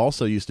it did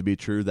also used to be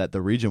true that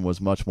the region was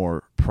much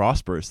more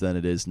prosperous than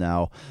it is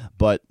now.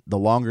 But the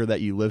longer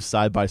that you live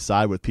side by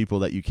side with people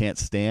that you can't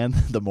stand,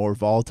 the more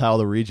volatile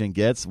the region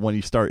gets. When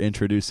you start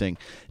introducing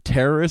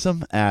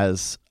terrorism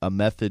as a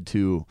method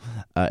to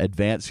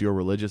advance your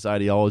religious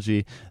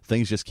ideology,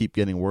 things just keep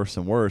getting worse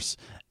and worse.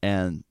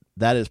 And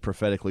that is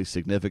prophetically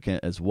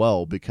significant as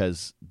well,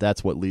 because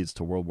that's what leads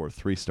to World War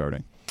III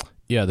starting.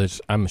 Yeah,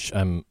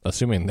 I'm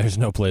assuming there's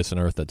no place on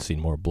earth that's seen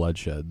more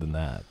bloodshed than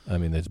that. I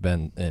mean, there's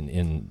been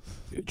in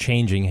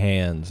changing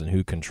hands and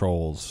who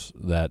controls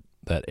that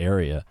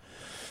area.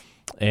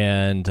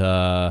 And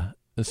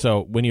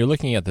so when you're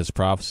looking at this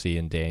prophecy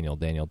in Daniel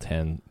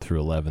 10 through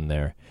 11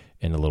 there,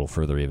 and a little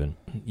further even,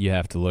 you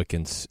have to look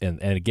and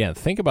again,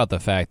 think about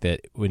the fact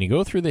that when you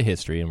go through the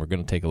history, and we're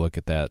going to take a look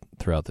at that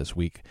throughout this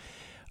week,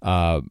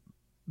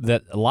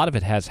 that a lot of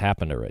it has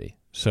happened already.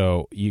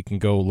 So you can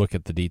go look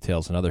at the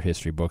details in other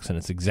history books, and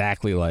it's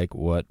exactly like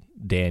what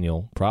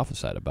Daniel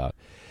prophesied about.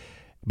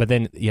 But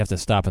then you have to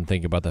stop and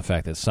think about the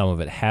fact that some of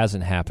it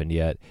hasn't happened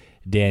yet.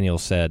 Daniel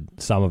said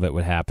some of it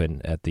would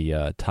happen at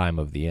the time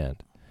of the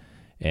end.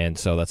 And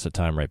so that's the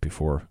time right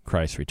before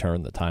Christ's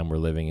return, the time we're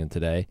living in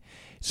today.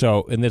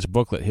 So in this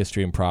booklet,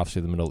 History and Prophecy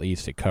of the Middle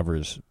East, it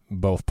covers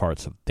both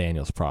parts of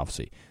Daniel's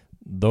prophecy.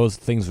 Those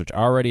things which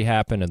already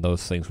happened and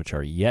those things which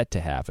are yet to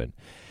happen.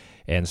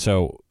 And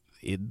so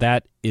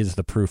that is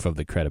the proof of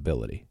the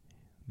credibility,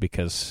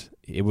 because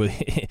it was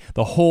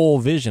the whole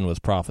vision was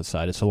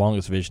prophesied. It's the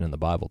longest vision in the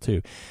Bible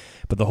too,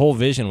 but the whole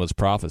vision was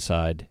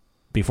prophesied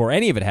before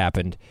any of it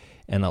happened,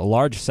 and a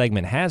large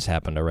segment has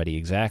happened already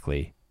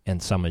exactly,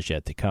 and some is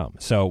yet to come.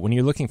 So when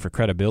you're looking for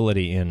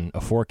credibility in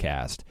a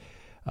forecast,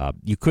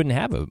 you couldn't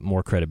have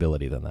more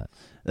credibility than that.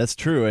 That's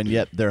true, and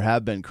yet there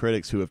have been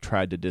critics who have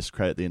tried to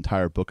discredit the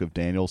entire book of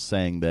Daniel,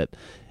 saying that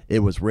it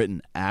was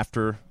written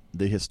after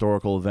the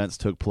historical events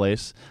took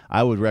place.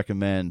 I would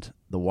recommend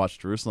the Watch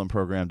Jerusalem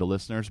program to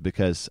listeners,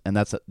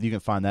 and you can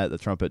find that at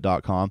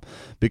thetrumpet.com,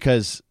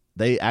 because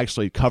they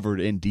actually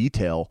covered in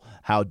detail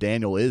how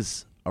Daniel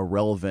is a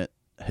relevant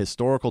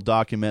historical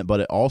document, but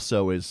it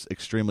also is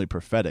extremely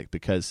prophetic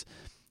because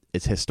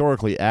it's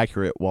historically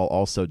accurate while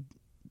also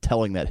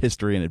telling that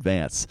history in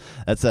advance.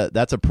 That's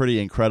a pretty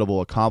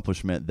incredible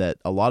accomplishment that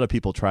a lot of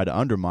people try to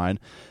undermine,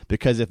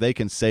 because if they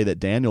can say that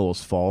Daniel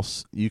is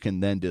false, you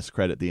can then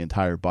discredit the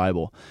entire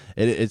Bible.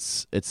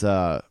 It's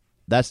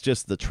that's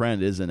just the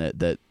trend, isn't it?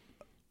 That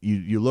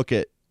you look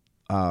at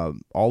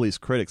all these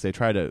critics, they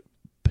try to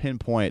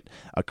pinpoint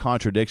a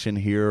contradiction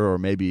here or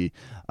maybe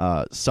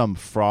some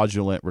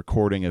fraudulent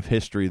recording of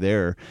history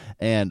there,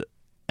 and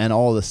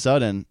all of a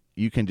sudden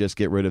you can just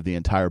get rid of the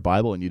entire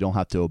Bible and you don't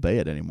have to obey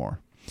it anymore.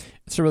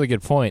 It's a really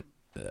good point.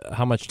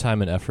 How much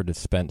time and effort is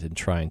spent in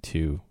trying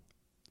to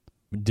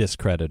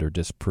discredit or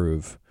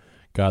disprove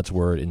God's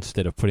word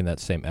instead of putting that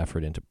same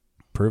effort into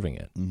proving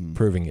it,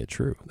 proving it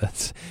true.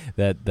 That's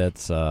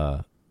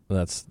the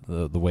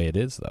way it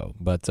is, though.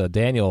 But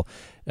Daniel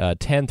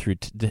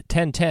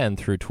 10:10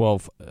 through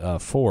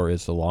 12:4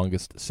 is the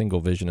longest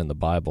single vision in the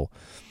Bible.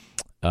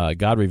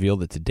 God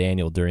revealed it to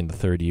Daniel during the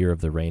 3rd year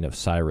of the reign of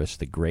Cyrus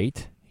the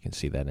Great. You can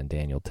see that in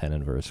Daniel 10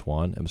 and verse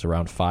 1. It was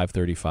around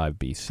 535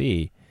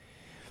 BC.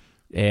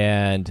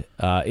 And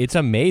it's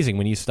amazing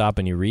when you stop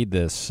and you read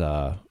this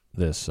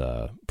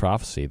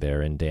prophecy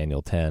there in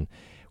Daniel 10,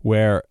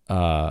 where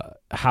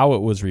how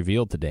it was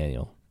revealed to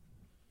Daniel.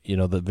 You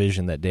know, the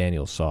vision that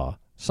Daniel saw.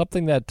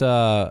 Something that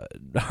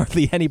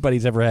hardly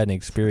anybody's ever had an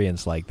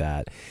experience like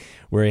that,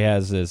 where he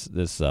has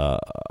this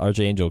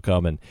archangel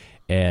come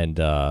and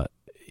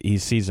he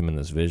sees him in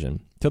this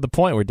vision, to the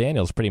point where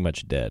Daniel's pretty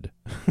much dead,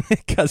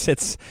 because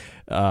it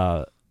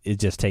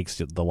just takes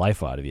the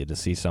life out of you to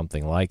see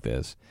something like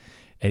this.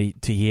 And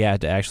he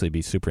had to actually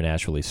be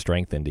supernaturally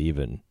strengthened to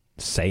even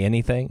say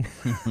anything.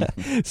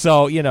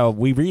 So,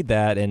 we read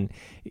that, and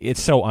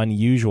it's so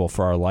unusual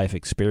for our life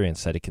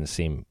experience that it can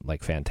seem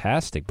like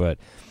fantastic. But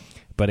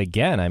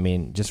again, I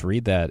mean, just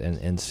read that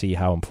and see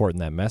how important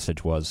that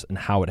message was and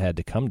how it had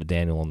to come to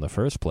Daniel in the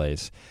first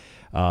place.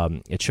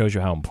 It shows you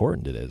how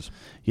important it is.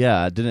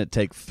 Yeah, didn't it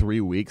take 3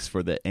 weeks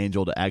for the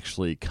angel to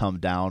actually come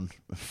down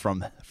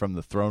from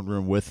the throne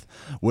room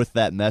with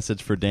that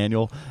message for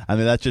Daniel? I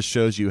mean, that just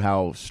shows you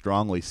how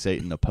strongly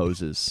Satan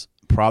opposes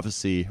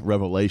prophecy,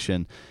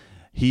 revelation.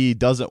 He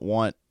doesn't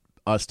want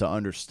us to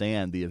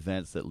understand the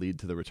events that lead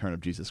to the return of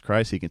Jesus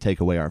Christ. He can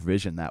take away our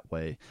vision that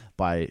way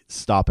by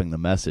stopping the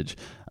message.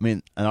 I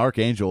mean, an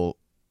archangel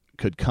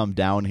could come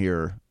down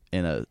here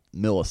in a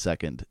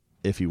millisecond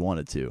if he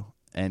wanted to.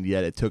 And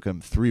yet it took him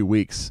 3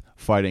 weeks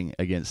fighting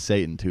against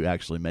Satan to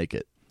actually make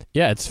it.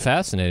 Yeah, it's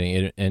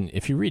fascinating. And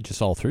if you read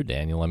just all through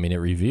Daniel, I mean, it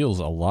reveals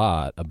a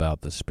lot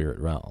about the spirit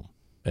realm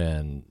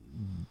and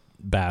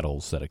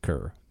battles that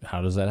occur.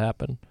 How does that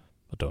happen?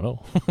 I don't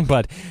know.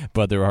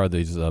 but there are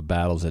these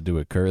battles that do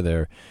occur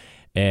there.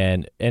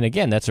 And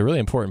again, that's a really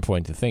important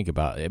point to think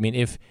about. I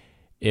mean,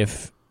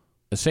 if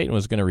Satan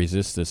was going to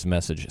resist this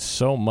message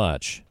so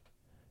much,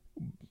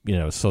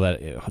 so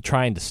that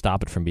trying to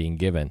stop it from being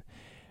given,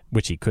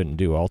 which he couldn't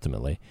do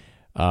ultimately,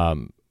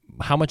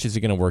 how much is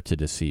he going to work to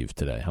deceive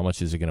today? How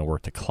much is he going to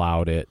work to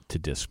cloud it, to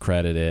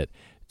discredit it?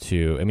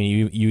 You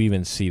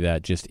even see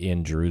that just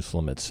in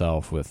Jerusalem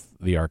itself with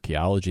the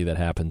archaeology that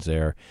happens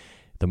there.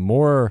 The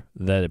more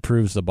that it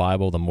proves the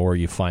Bible, the more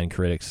you find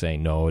critics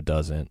saying, no, it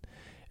doesn't.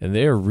 And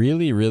they're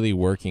really, really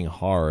working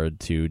hard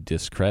to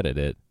discredit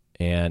it.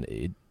 And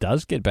it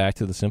does get back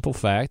to the simple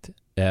fact,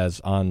 as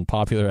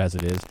unpopular as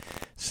it is,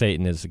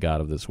 Satan is the god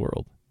of this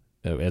world,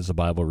 as the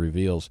Bible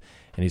reveals.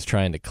 And he's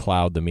trying to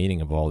cloud the meaning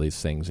of all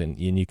these things. And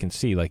you can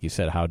see, like you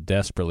said, how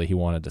desperately he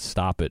wanted to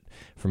stop it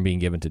from being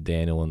given to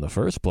Daniel in the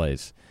first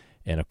place.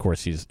 And, of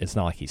course, it's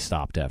not like he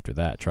stopped after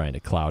that, trying to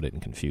cloud it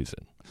and confuse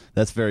it.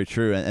 That's very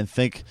true. And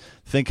think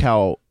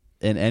how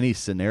in any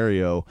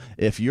scenario,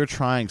 if you're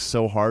trying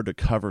so hard to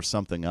cover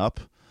something up,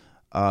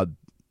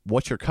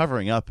 what you're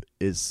covering up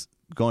is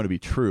going to be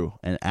true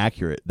and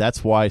accurate.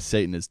 That's why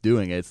Satan is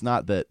doing it. It's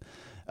not that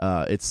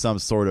it's some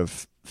sort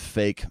of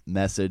fake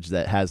message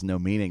that has no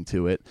meaning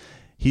to it.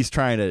 He's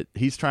trying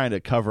to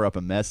cover up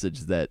a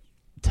message that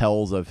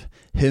tells of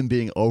him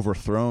being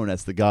overthrown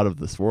as the god of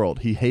this world.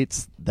 He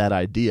hates that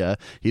idea.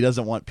 He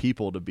doesn't want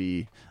people to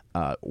be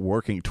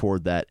working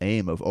toward that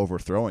aim of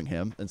overthrowing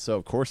him. And so,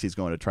 of course, he's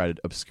going to try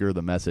to obscure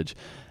the message.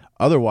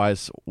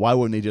 Otherwise, why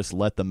wouldn't he just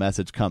let the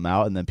message come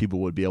out and then people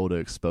would be able to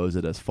expose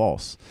it as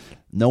false?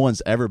 No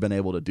one's ever been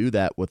able to do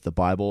that with the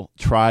Bible.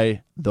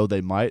 Try though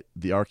they might.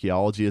 The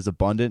archaeology is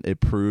abundant. It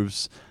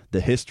proves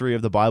the history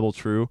of the Bible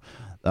true.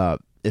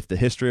 If the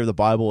history of the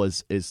Bible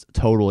is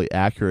totally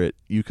accurate,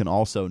 you can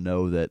also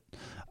know that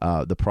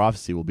the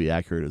prophecy will be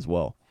accurate as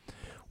well.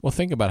 Well,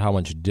 think about how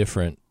much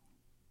different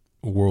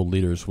world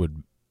leaders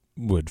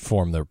would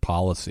form their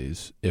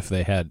policies if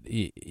they had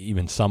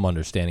even some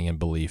understanding and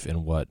belief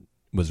in what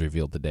was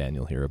revealed to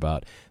Daniel here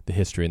about the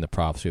history and the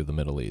prophecy of the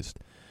Middle East.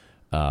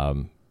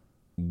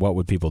 What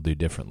would people do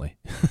differently?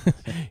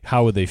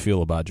 How would they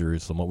feel about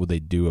Jerusalem? What would they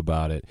do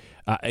about it?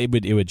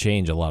 It would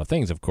change a lot of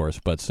things, of course,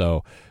 but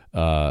so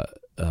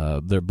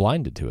they're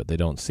blinded to it. They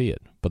don't see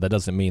it. But that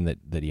doesn't mean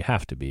that you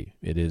have to be.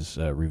 It is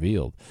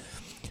revealed.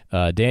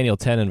 Daniel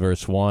 10 and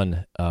verse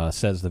 1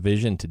 says the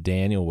vision to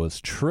Daniel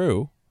was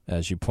true.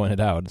 As you pointed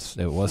out,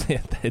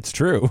 it's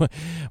true,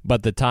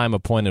 but the time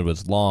appointed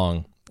was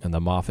long, and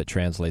the Moffat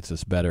translates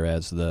this better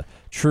as the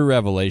true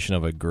revelation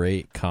of a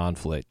great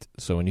conflict.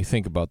 So when you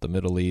think about the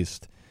Middle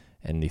East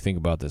and you think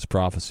about this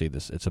prophecy,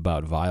 it's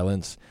about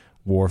violence,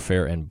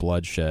 warfare, and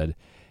bloodshed,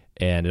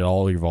 and it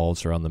all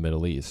revolves around the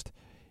Middle East.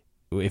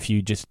 If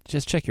you just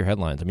check your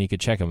headlines, I mean, you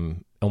could check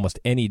them almost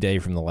any day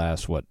from the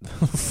last,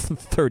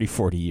 30,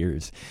 40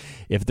 years.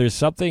 If there's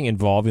something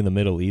involving the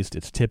Middle East,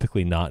 it's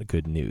typically not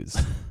good news.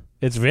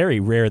 It's very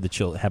rare that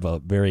you'll have a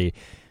very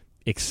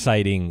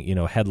exciting,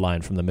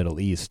 headline from the Middle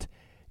East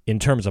in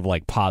terms of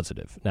like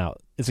positive. Now,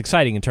 it's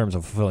exciting in terms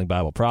of fulfilling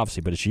Bible prophecy,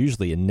 but it's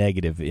usually a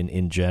negative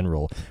in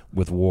general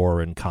with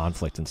war and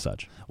conflict and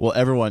such. Well,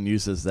 everyone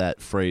uses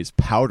that phrase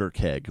powder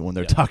keg when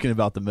they're talking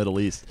about the Middle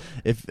East.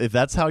 If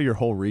that's how your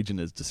whole region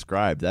is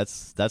described,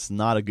 that's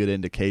not a good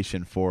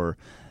indication for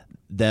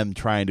them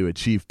trying to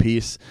achieve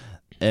peace.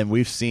 And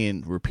we've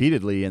seen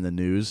repeatedly in the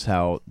news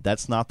how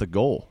that's not the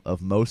goal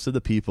of most of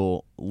the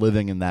people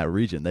living in that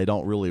region. They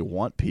don't really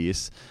want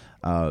peace.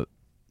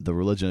 The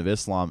religion of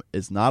Islam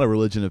is not a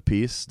religion of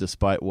peace,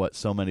 despite what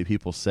so many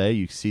people say.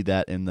 You see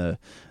that in the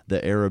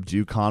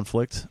Arab-Jew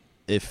conflict.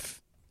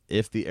 If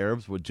the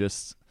Arabs would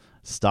just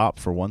stop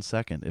for 1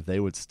 second, if they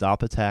would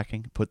stop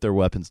attacking, put their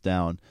weapons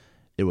down,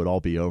 it would all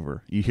be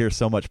over. You hear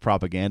so much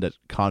propaganda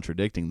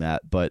contradicting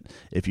that, but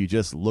if you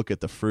just look at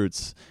the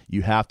fruits,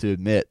 you have to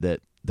admit that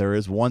there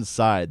is one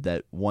side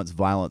that wants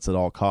violence at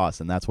all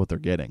costs, and that's what they're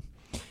getting.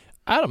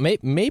 I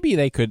don't. Maybe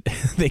they could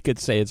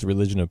say it's a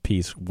religion of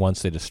peace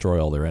once they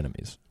destroy all their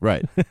enemies,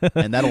 right?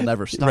 And that'll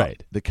never stop,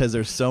 right? Because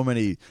there's so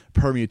many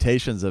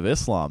permutations of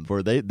Islam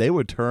where they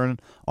would turn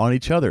on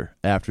each other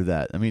after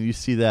that. I mean, you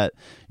see that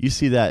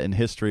in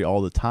history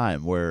all the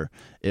time, where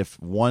if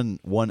one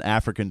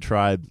African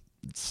tribe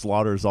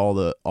slaughters all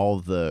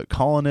the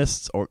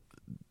colonists,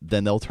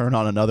 then they'll turn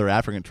on another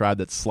African tribe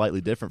that's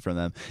slightly different from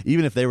them,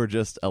 even if they were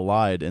just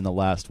allied in the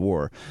last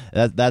war.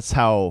 That's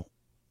how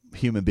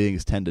human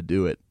beings tend to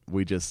do it.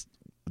 We just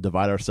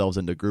divide ourselves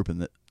into groups,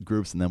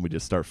 and then we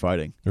just start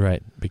fighting.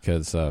 Right,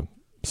 because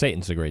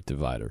Satan's a great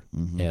divider,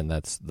 and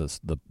that's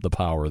the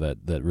power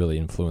that really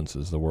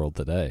influences the world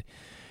today.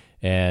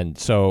 And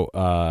so,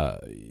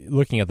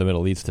 looking at the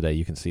Middle East today,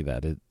 you can see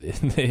that it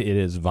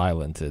is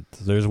violent.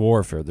 There's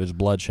warfare, there's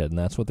bloodshed, and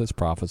that's what this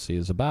prophecy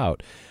is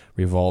about,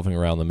 revolving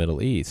around the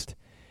Middle East.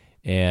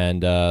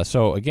 And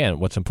so, again,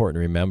 what's important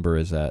to remember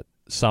is that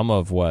some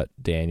of what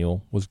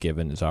Daniel was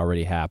given has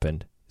already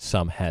happened,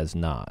 some has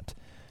not.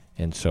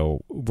 And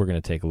so we're going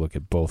to take a look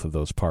at both of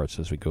those parts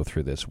as we go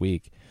through this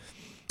week.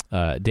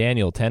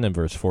 Daniel 10 and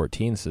verse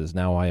 14 says,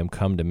 "Now I am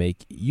come to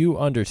make you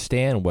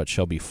understand what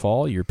shall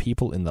befall your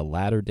people in the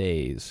latter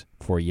days,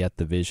 for yet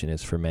the vision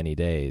is for many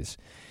days."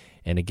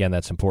 And again,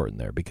 that's important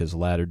there, because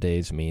latter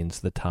days means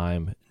the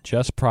time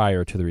just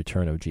prior to the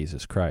return of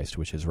Jesus Christ,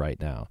 which is right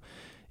now.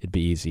 It'd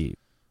be easy,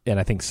 and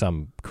I think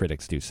some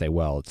critics do say,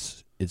 well,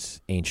 it's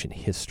ancient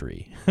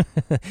history.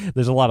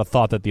 There's a lot of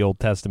thought that the Old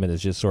Testament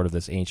is just sort of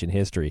this ancient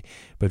history,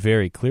 but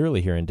very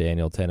clearly here in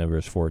Daniel 10 and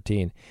verse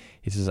 14,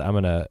 he says, I'm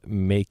going to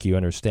make you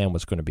understand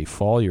what's going to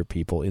befall your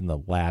people in the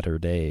latter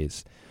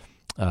days,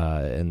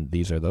 and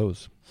these are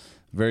those.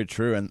 Very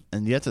true,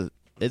 and yet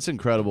it's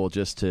incredible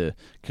just to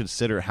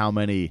consider how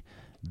many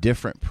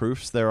different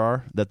proofs there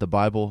are that the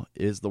Bible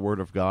is the Word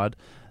of God.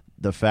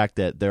 The fact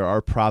that there are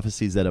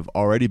prophecies that have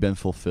already been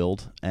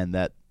fulfilled and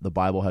that the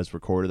Bible has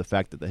recorded, the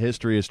fact that the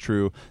history is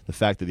true, the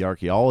fact that the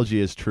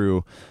archaeology is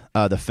true,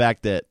 the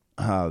fact that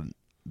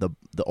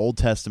the Old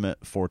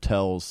Testament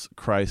foretells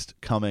Christ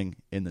coming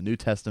in the New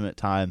Testament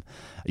time.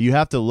 You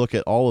have to look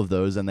at all of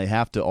those, and they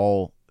have to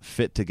all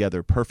fit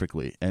together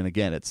perfectly. And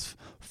again, it's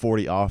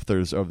 40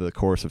 authors over the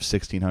course of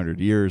 1,600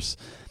 years,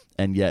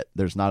 and yet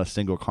there's not a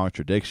single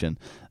contradiction.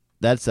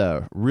 That's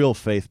a real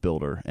faith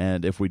builder.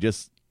 And if we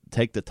just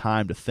take the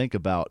time to think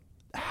about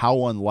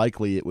how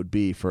unlikely it would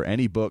be for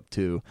any book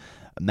to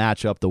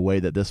match up the way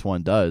that this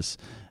one does,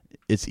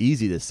 it's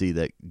easy to see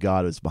that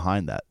God is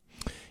behind that.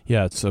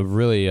 Yeah, it's a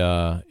really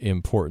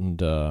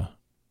important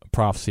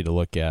prophecy to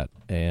look at,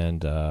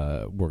 and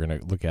we're going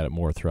to look at it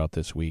more throughout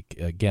this week.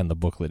 Again, the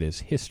booklet is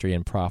History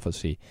and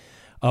Prophecy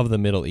of the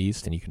Middle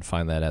East, and you can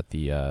find that at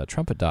the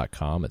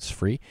trumpet.com. It's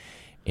free,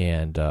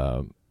 and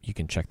you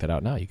can check that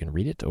out now. You can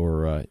read it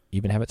or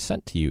even have it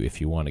sent to you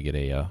if you want to get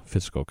a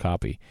physical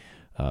copy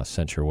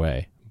sent your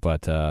way.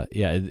 But,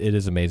 yeah, it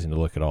is amazing to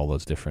look at all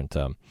those different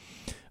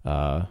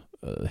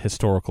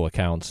historical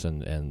accounts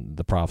and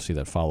the prophecy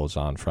that follows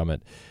on from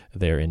it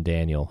there in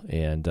Daniel.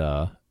 And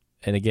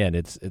again,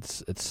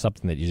 it's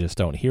something that you just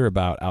don't hear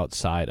about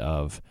outside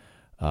of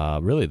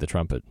really the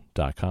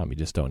trumpet.com. You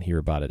just don't hear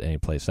about it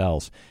anyplace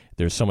else.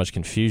 There's so much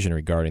confusion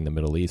regarding the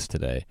Middle East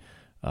today.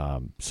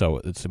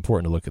 So it's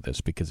important to look at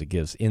this because it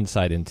gives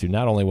insight into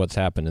not only what's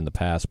happened in the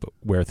past, but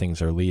where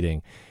things are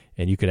leading.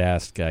 And you could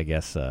ask, I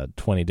guess,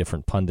 20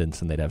 different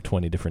pundits, and they'd have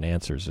 20 different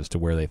answers as to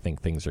where they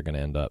think things are going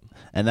to end up.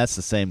 And that's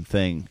the same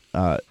thing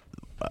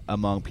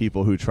among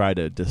people who try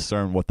to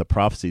discern what the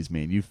prophecies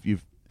mean.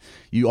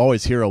 you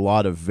always hear a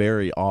lot of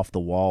very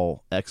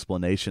off-the-wall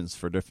explanations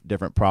for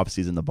different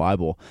prophecies in the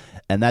Bible,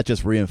 and that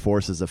just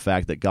reinforces the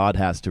fact that God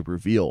has to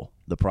reveal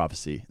the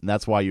prophecy, and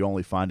that's why you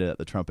only find it at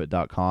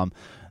thetrumpet.com.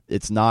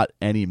 It's not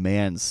any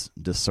man's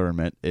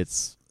discernment.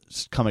 It's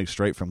coming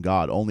straight from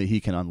God. Only He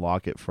can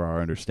unlock it for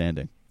our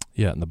understanding.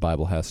 Yeah, and the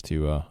Bible has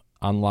to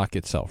unlock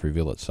itself,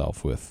 reveal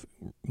itself with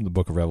the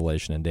book of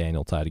Revelation and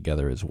Daniel tied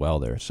together as well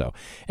there. So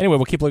anyway,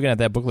 we'll keep looking at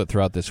that booklet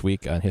throughout this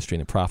week on history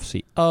and the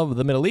prophecy of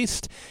the Middle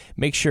East.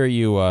 Make sure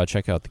you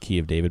check out the Key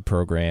of David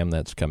program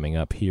that's coming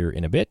up here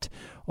in a bit.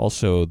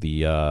 Also,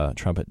 the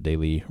Trumpet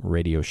Daily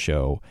Radio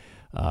Show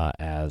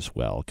as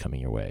well coming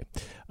your way.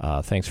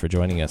 Thanks for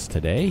joining us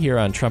today here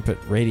on Trumpet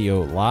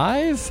Radio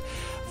Live.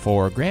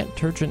 For Grant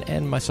Turgeon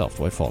and myself,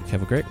 Dwight Falk,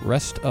 have a great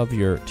rest of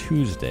your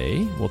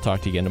Tuesday. We'll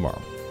talk to you again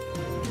tomorrow.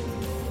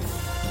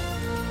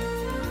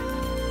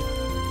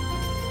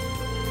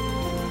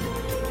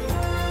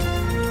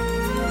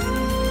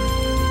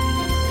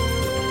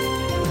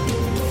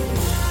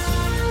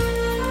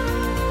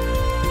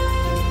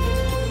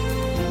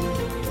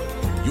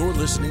 You're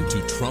listening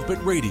to Trumpet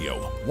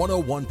Radio,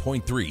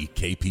 101.3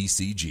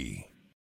 KPCG.